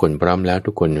ทุกคนพร้อมแล้ว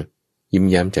ทุกคนยิ้ม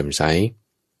แย้มแจ่มใส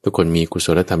ทุกคนมีกุศ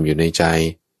ลธรรมอยู่ในใจ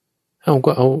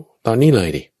ก็เอาตอนนี้เลย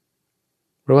ดิ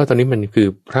เพราะว่าตอนนี้มันคือ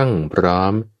พรั่งพร้อ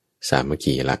มสามัค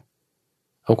คีละ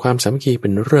เอาความสามัคคีเป็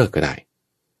นฤกษ์ก็ได้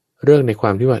ฤกษ์ในควา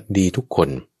มที่ว่าดีทุกคน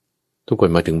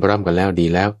มาถึงพร้อมกันแล้วดี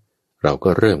แล้วเราก็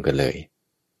เริ่มกันเลย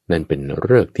นั่นเป็น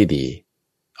ฤกษ์ที่ดี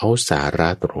เอาสาระ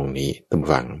ตรงนี้ตั้ง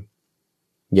ฟัง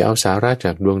อย่าเอาสาระจ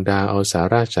ากดวงดาวเอาสา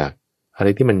ระจากอะไร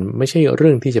ที่มันไม่ใช่เ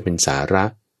รื่องที่จะเป็นสาระ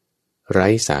ไร้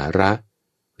สาระ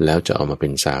แล้วจะเอามาเป็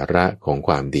นสาระของค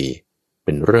วามดีเ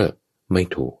ป็นฤกษ์ไม่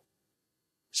ถูก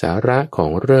สาระขอ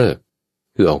งฤกษ์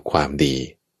คือเอาความดี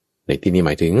ในที่นี้ห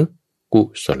มายถึงกุ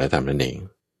ศลธรรมนั่นเอง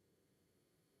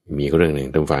มีเรื่องหนึ่ง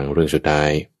ท่านฟังเรื่องสุดท้าย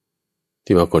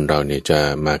ที่ว่าคนเราเนี่ยจะ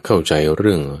มาเข้าใจเ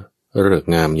รื่องฤกษ์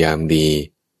งามยามดี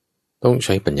ต้องใ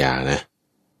ช้ปัญญานะ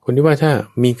คนที่ว่าถ้า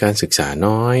มีการศึกษา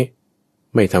น้อย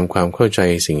ไม่ทำความเข้าใจ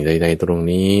สิ่งใดๆตรง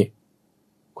นี้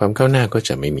ความก้าวหน้าก็จ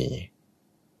ะไม่มี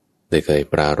ได้เคย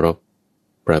ปรารภ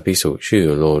พระภิกษุชื่อ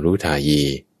โลรุทายี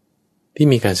ที่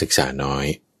มีการศึกษาน้อย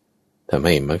ทำใ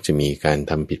ห้มักจะมีการ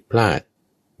ทำผิดพลาด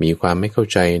มีความไม่เข้า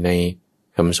ใจใน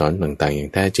คำสอนต่างๆอย่า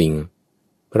งแท้จริง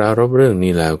ปรารภเรื่อง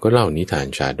นี้แล้วก็เล่านิทาน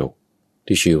ชาดก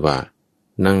ที่ชื่อว่า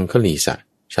นังคลีสะ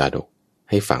ชาดก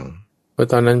ให้ฟังว่า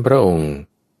ตอนนั้นพระองค์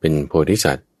เป็นโพธิ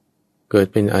สัตว์เกิด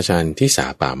เป็นอาจารย์ที่สา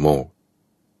ป่าโมก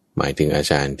หมายถึงอา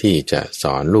จารย์ที่จะส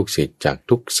อนลูกศิษย์จาก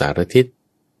ทุกสารทิศ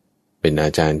เป็นอา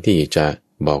จารย์ที่จะ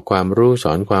บอกความรู้ส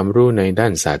อนความรู้ในด้า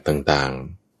นศาสตร์ต่าง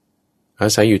ๆอา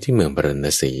ศัยอยู่ที่เมืองปรณ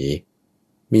สี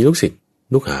มีลูกศิษย์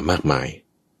ลูกหามากมาย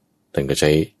ท่านก็ใช้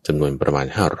จำนวนประมาณ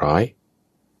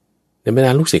500ในบรรด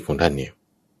าลูกศิษย์ของท่านเนี่ย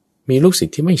มีลูกศิษ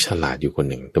ย์ที่ไม่ฉลาดอยู่คน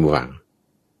หนึ่งตำวัง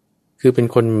คือเป็น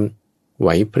คนไหว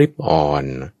พริบอ่อน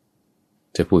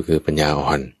จะพูดคือปัญญาอ่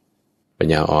อนปัญ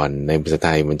ญาอ่อนในภาษาไท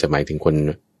ยมันจะหมายถึงคน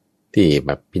ที่แ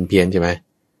บบเพี้ยนๆใช่ไหม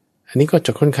อันนี้ก็จ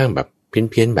ะค่อนข้างแบบเ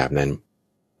พี้ยนๆแบบนั้น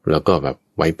แล้วก็แบบ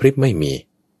ไหวพริบไม่มี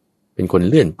เป็นคน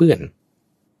เลื่อนเปื้อน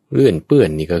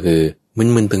นี่ก็คือ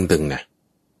มึนๆตึงๆนะ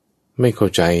ไม่เข้า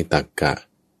ใจตรรกะ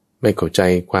ไม่เข้าใจ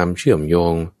ความเชื่อมโย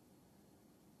ง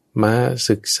มา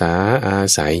ศึกษาอา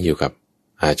ศัยอยู่กับ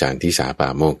อาจารย์ที่สาป่า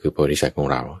โมกคือโพธิสัตว์ของ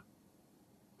เรา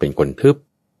เป็นคนทึบ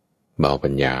เบาปั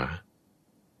ญญา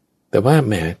แต่ว่าแ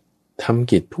หมท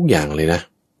ำกิจทุกอย่างเลยนะ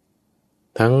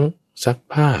ทั้งซัก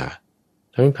ผ้า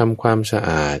ทั้งทำความสะอ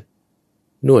าด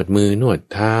นวดมือนวด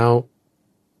เท้า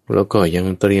แล้วก็ยัง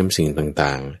เตรียมสิ่งต่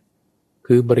างๆ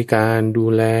คือบริการดู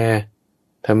แล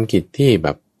ทำกิจที่แบ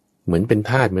บเหมือนเป็น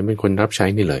ทาสเหมือนเป็นคนรับใช้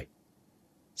นี่เลย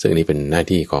ซึ่งนี่เป็นหน้า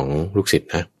ที่ของลูกศิษย์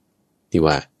นะที่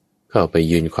ว่าเข้าไป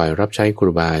ยืนคอยรับใช้ค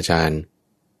รูบาอาจารย์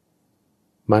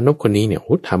มานพคนนี้เนี่ย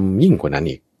ทำยิ่งกว่านั้น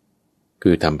อีกคื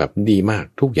อทำแบบดีมาก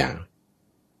ทุกอย่าง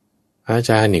อา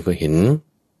จารย์นี่ก็เห็น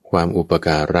ความอุปก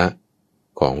าระ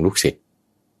ของลูกศิษย์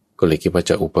ก็เลยคิดว่า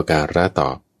จะอุปการะต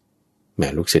อบแม่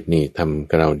ลูกศิษย์นี่ทำ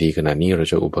กับเราดีขนาดนี้เรา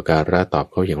จะอุปการะตอบ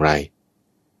เขาอย่างไร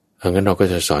งั้นเราก็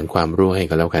จะสอนความรู้ให้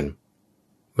กันแล้วกัน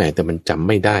แม่แต่มันจำ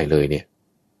ไม่ได้เลยเนี่ย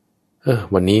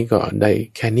วันนี้ก็ได้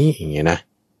แค่นี้อย่างเงี้ยนะ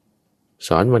ส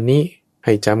อนวันนี้ใ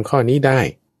ห้จำข้อนี้ได้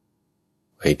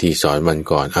ไอ้ที่สอนวัน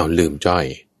ก่อนลืมจ้อย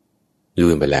ลื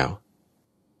มไปแล้ว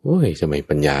โอ้ยทำไม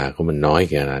ปัญญาเขามันน้อย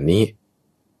ขนาดนี้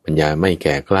ปัญญาไม่แ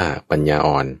ก่กล้าปัญญา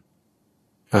อ่อน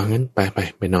งั้น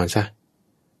ไปนอนซะ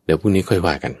เดี๋ยวพรุ่งนี้ค่อย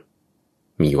ว่ากัน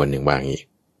มีวันหนึ่งว่างี้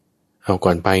ก่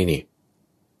อนไปนี่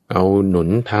เอาหนุน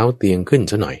เท้าเตียงขึ้น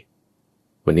ซะหน่อย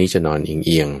วันนี้จะนอนเ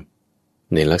อียง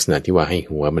ในลักษณะที่ว่าให้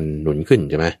หัวมันหนุนขึ้น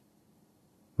ใช่ไหม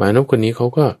มานพคนนี้เขา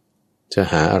ก็จะ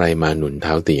หาอะไรมาหนุนเ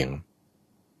ท้าเตียง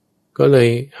ก็เลย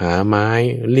หาไม้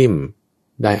ลิ่ม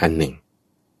ได้อันหนึ่ง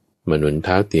มาหนุนเ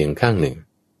ท้าเตียงข้างหนึ่ง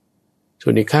ส่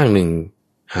วนอีกข้างหนึ่ง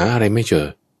หาอะไรไม่เจอ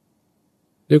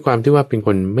ด้วยความที่ว่าเป็นค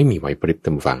นไม่มีไหวพริบตา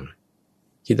มฟัง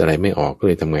คิดอะไรไม่ออกก็เ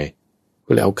ลยทำไง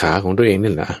ก็เลยเอาขาของตัวเอง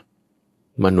นี่แหละ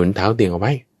มาหนุนเท้าเตียงเอาไ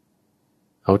ว้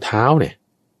เอาเท้าเนี่ย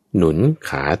หนุนข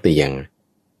าเตียง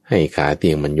ให้ขาเตี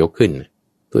ยงมันยกขึ้น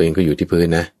ตัวเองก็อยู่ที่พื้น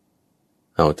นะ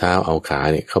เอาเท้าเอาขา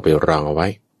เนี่ยเข้าไปรองเอาไว้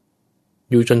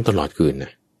อยู่จนตลอดคืนน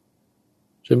ะ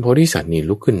จนโพธิสัตว์นี่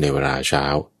ลุกขึ้นในเวลาเช้า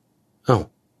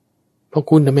พ่อ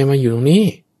คุณทำไมมาอยู่ตรงนี้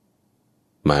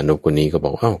มานพคนนี้ก็บ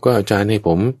อกก็อาจารย์ให้ผ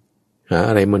มหา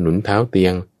อะไรมาหนุนเท้าเตีย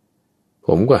งผ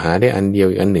มก็หาได้อันเดียว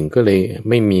อีกอันหนึ่งก็เลย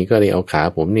ไม่มีก็เลยเอาขา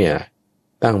ผมเนี่ย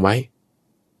ตั้งไว้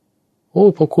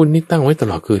พ่อคุณนี่ตั้งไว้ต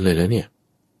ลอดคืนเลยแล้วเนี่ย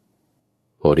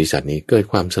โพธิสัตว์นี้เกิด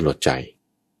ความสลดใจ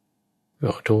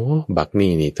โธ่บัก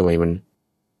นี่ทำไมมัน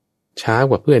ช้า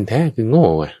กว่าเพื่อนแท้คือโง่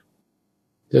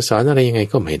จะสอนอะไรยังไง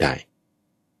ก็ไม่ได้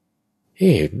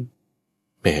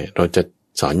แม่เราจะ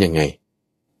สอนยังไง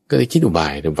ก็เลยคิดอุบา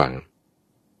ยระวัง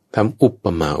ทำอุป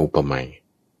มาอุปไมย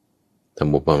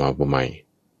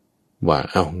ว่า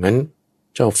งั้น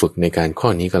เจ้าฝึกในการข้อ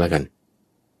นี้ก็แล้วกัน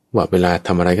ว่าเวลาท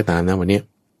ำอะไรก็ตามนะวันนี้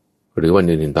หรือวัน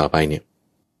อื่นๆต่อไปเนี่ย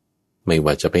ไม่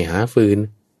ว่าจะไปหาฟืน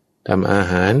ทำอา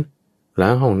หารล้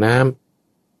างห้องน้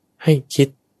ำให้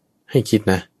คิด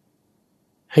นะ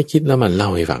ให้คิดแล้วมันเล่า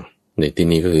ให้ฟังในที่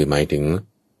นี้ก็คือหมายถึง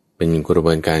เป็นกระบ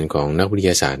วนการของนักวิท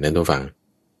ยาศาสตร์นั้นตัวฟัง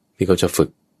ที่เขาจะฝึก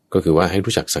ก็คือว่าให้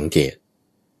รู้จักสังเกต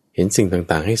เห็นสิ่ง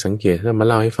ต่างๆให้สังเกตแล้วมา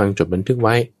เล่าให้ฟังจดบันทึกไ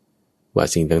ว้ว่า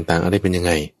สิ่งต่างๆอะไรเป็นยังไ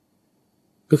ง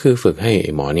ก็คือฝึกให้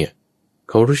หมอเนี่ย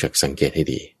เขารู้จักสังเกตให้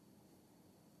ดี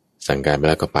สั่งการไป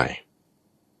แล้วก็ไป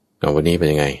วันนี้เป็น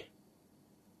ยังไง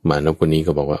มานพคนนี้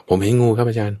ก็บอกว่าผมเห็นงูครับ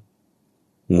อาจารย์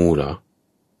งูเหรอ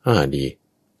ดี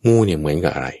งูเนี่ยเหมือนกั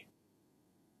บอะไร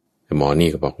หมอนี่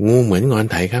ก็บอกงูเหมือนงอน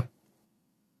ไถครับ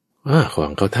ขอ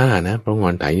งเขาท่านะเพราะง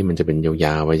อนไถนี่มันจะเป็นย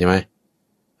าวๆไปใช่ไหม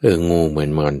งูเหมือน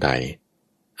งอนไถ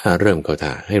เริ่มเขาท่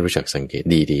าให้รู้จักสังเกต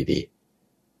ดี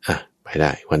ไปไ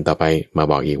ด้วันต่อไปมา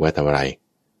บอกอีกว่าทำอะไร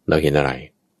เราเห็นอะไร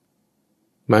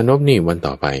มานพนี่วัน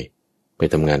ต่อไป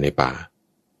ทำงานในป่า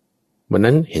วัน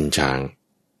นั้นเห็นช้าง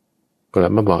ก็เล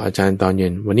ยมาบอกอาจารย์ตอนเย็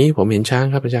นวันนี้ผมเห็นช้าง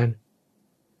ครับอาจารย์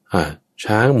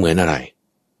ช้างเหมือนอะไร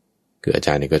คืออาจ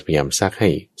ารย์เนี่ยก็พยายามซักให้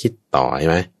คิดต่อใช่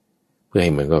ไหมเพื่อใ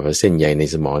ห้เหมือนกับว่าเส้นใยใน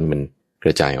สมองมันก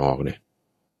ระจายออกเนี่ย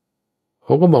ผ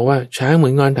มก็บอกว่าช้างเหมื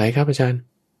อนงอนไถครับอาจารย์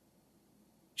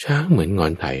ช้างเหมือนงอ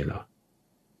นไถเหรอ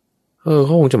เข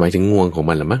าคงจะหมายถึงงวงของ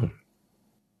มันละมั้ง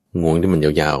งวงที่มันย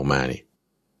าวๆออกมาเนี่ย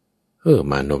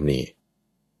มานพนี่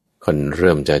คนเ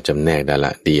ริ่มจะจำแนกได้ล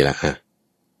ะดีละ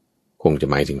คงจะ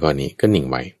หมายถึงข้อนี้ก็นิ่ง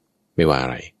ไว้ไม่ว่าอะ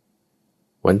ไร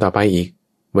วันต่อไปอีก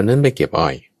วันนั้นไปเก็บอ้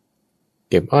อย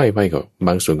ไปก็บ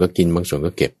างส่วนก็กินบางส่วน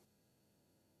ก็เก็บ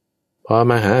พอ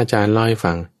มาหาอาจารย์เล่าให้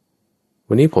ฟัง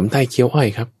วันนี้ผมได้เคี้ยวอ้อย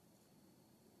ครับ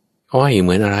อ้อยเห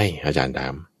มือนอะไรอาจารย์ถา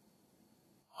ม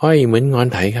อ้อยเหมือนงอน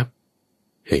ไถครับ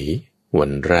เฮ้ยวั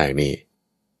นแรกนี่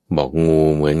บอกงู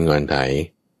เหมือนงอนไถ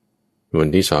วัน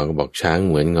ที่สองก็บอกช้าง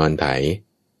เหมือนงอนไถ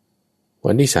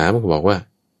วันที่สามก็บอกว่า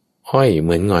อ้อยเห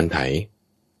มือนงอนไถ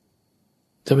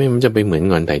ทำไมมันจะไปเหมือน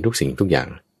งอนไถทุกสิ่งทุกอย่าง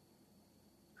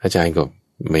อาจารย์ก็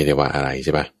ไม่ได้ว่าอะไรใ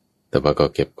ช่ปะแต่ว่าก็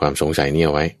เก็บความสงสัยนี้เอ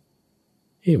าไว้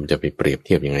มันจะไปเปรียบเ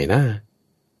ทียบยังไงนะ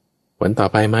วันต่อ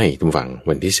ไปไม่ทุกฝั่ง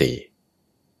วันที่สี่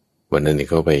วันนั้น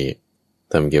เขาไป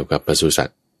ทำเกี่ยวกับปศุสัต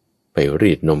ว์ไป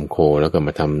รีดนมโคแล้วก็ม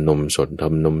าทำนมสดท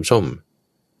ำนมส้ม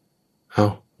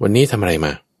วันนี้ทำอะไรม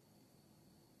า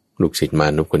ลูกศิษย์มา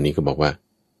นพคนนี้ก็บอกว่า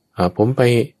ผมไป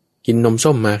กินนม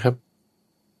ส้มมาครับ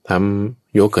ท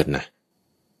ำโยเกิร์ตนะ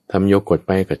ทำโยเกิร์ตไ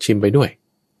ปกับชิมไปด้วย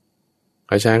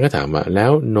อาจารย์ก็ถามว่าแล้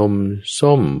วนม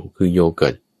ส้มคือโยเกิ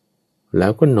ร์ตแล้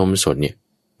วก็นมสดเนี่ย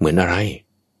เหมือนอะไร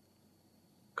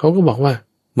เขาก็บอกว่า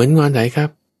เหมือนงอนไถครับ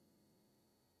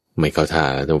ไม่เข้าท่า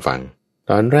แล้วทุกฝั่ง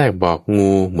ตอนแรกบอก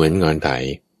งูเหมือนงอนไถ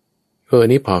อัน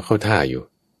นี้พอเข้าท่าอยู่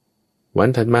วัน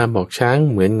ถัดมาบอกช้าง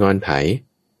เหมือนงอนไถ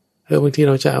บางทีเ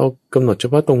ราจะเอากำหนดเฉ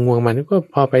พาะตรงงวงมันก็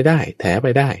พอไปได้แถไป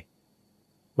ได้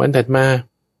วันถัดมา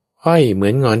อ้อยเหมื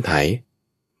อนงอนไถ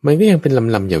มันก็ยังเป็น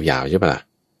ลำๆยาวๆใช่ปะล่ะ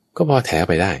ก็พอแถ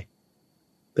ไปได้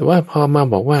แต่ว่าพอมา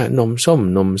บอกว่านมส้ม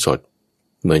นมสด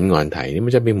เหมือนงอนไถนี่มั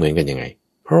นจะไปเหมือนกันยังไง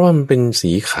เพราะว่ามันเป็น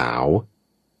สีขาว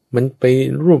มันไป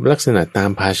รูปลักษณะตาม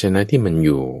ภาชนะที่มันอ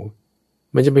ยู่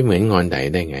มันจะไปเหมือนงอนไถ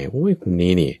ได้ไงคน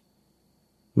นี้นี่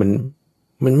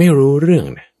มันไม่รู้เรื่อง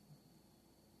นะ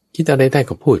คิดอะไรได้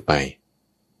ก็พูดไป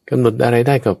กำหนดอะไรไ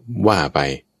ด้ก็ว่าไป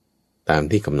ตาม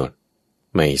ที่กำหนด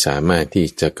ไม่สามารถที่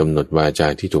จะกำหนดวาจา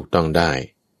ที่ถูกต้องได้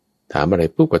ถามอะไร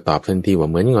ปุ๊บก็ตอบทันทีว่า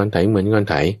เหมือนงอนไถเหมือนงอน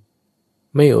ไถ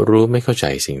ไม่รู้ไม่เข้าใจ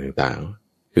สิ่งต่าง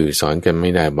ๆคือสอนกันไ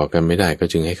ม่ได้บอกกันไม่ได้ก็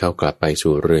จึงให้เขากลับไป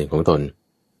สู่เรือนของตน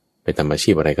ไปทำอาชี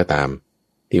พอะไรก็ตาม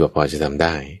ที่ว่าพอจะทำไ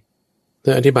ด้เ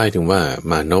พื่ออธิบายถึงว่า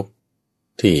มานพ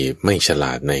ที่ไม่ฉล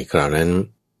าดในคราวนั้น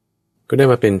ก็ได้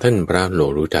มาเป็นท่านพระโล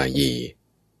รุทายี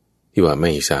ที่ว่าไ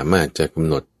ม่สามารถจะกำ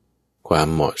หนดความ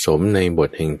เหมาะสมในบท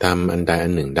แห่งธรรมอันใดอั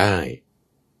นหนึ่งได้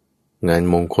งาน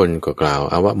มงคลก็กล่าว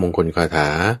อวมงคลคาถา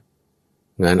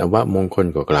งานอวมงคล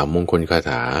ก็กล่าวมงคลคา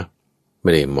ถาไ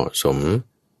ม่ได้เหมาะสม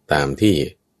ตามที่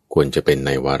ควรจะเป็นใน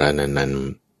วาระนั้น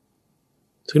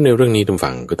ๆซึ่งในเรื่องนี้ทุก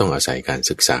ฝั่งก็ต้องอาศัยการ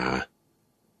ศึกษา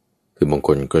คือบางค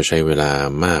นก็ใช้เวลา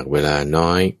มากเวลาน้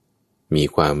อยมี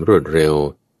ความรวดเร็ว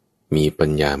มีปั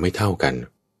ญญาไม่เท่ากัน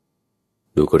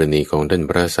ดูกรณีของท่าน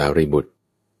พระสารีบุตร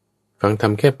ฟังท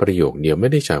ำแค่ประโยคเดียวไม่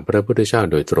ได้จากพระพุทธเจ้า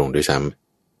โดยตรงด้วยซ้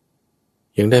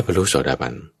ำยังได้บรรลุโสดาบั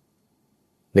น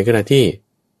ในขณะที่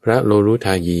พระโลรุท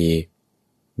ายี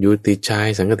อยู่ติดชาย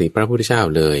สังฆติพระพุทธเจ้า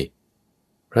เลย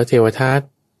พระเทวทัต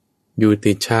อยู่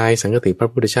ติดชายสังฆติพระ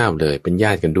พุทธเจ้าเลยเป็นญ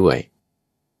าติกันด้วย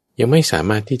ยังไม่สา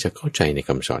มารถที่จะเข้าใจในค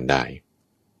ำสอนได้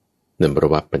เนื่องจา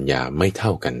กว่าปัญญาไม่เท่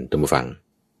ากันท่านผู้ฟัง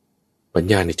ปัญ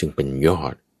ญานี่จึงเป็นยอ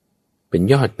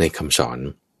ดในคำสอน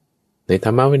ในธ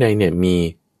รรมวินัยเนี่ยมี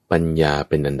ปัญญา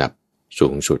เป็นอันดับสู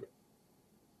งสุด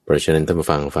เพราะฉะนั้นท่านผู้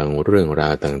ฟังเรื่องรา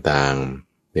วต่าง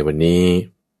ๆในวันนี้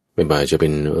ไม่ว่าจะเป็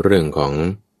นเรื่องของ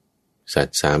สัต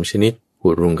ว์3ชนิดอุ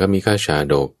รุงคมิฆาชา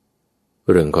ดก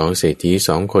เรื่องของเศรษฐี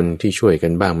2คนที่ช่วยกั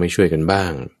นบ้างไม่ช่วยกันบ้า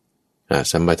ง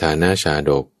สัมปทานาชา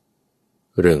ดก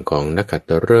เรื่องของนักขั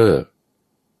ตฤกษ์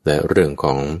และเรื่องข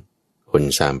องคน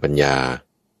สามปัญญา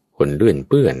คนเลื่อนเ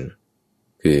ปื้อน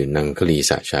คือนังคลี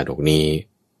สะชาดกนี้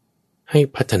ให้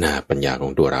พัฒนาปัญญาขอ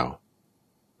งตัวเรา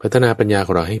พัฒนาปัญญาข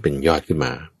องเราให้เป็นยอดขึ้นม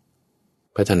า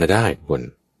พัฒนาได้คน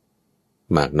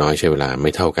มากน้อยใช้เวลาไ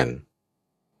ม่เท่ากัน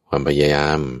ความพยายา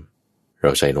มเร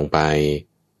าใส่ลงไป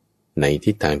ใน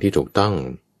ทิศทางที่ถูกต้อง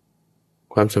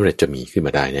ความสำเร็จจะมีขึ้นม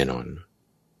าได้แน่นอน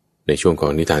ในช่วงขอ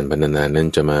งนิทานบรรณนานั้น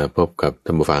จะมาพบกับท่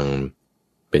านผู้ฟัง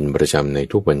เป็นประจำใน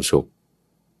ทุกวันศุกร์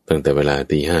ตั้งแต่เวลา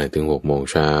 5:00 ถึง 6:00 น.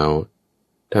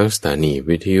ทั้งสถานี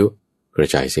วิทยุกระ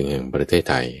จายเสียงแห่งประเทศ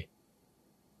ไทย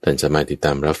ท่านสามารถติดต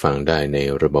ามรับฟังได้ใน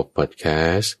ระบบพอดแค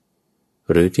สต์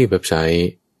หรือที่เว็บไซต์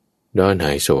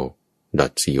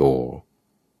donhaiso.co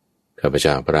ข้าพเ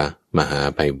จ้าพระมหา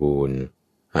ไพบูลย์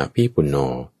อาภีปุณโญ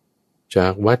จา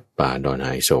กวัดป่าดอนไฮ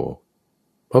โซ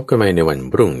พบกันใหม่ในวัน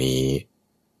พรุ่งนี้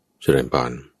เจริญพ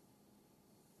ร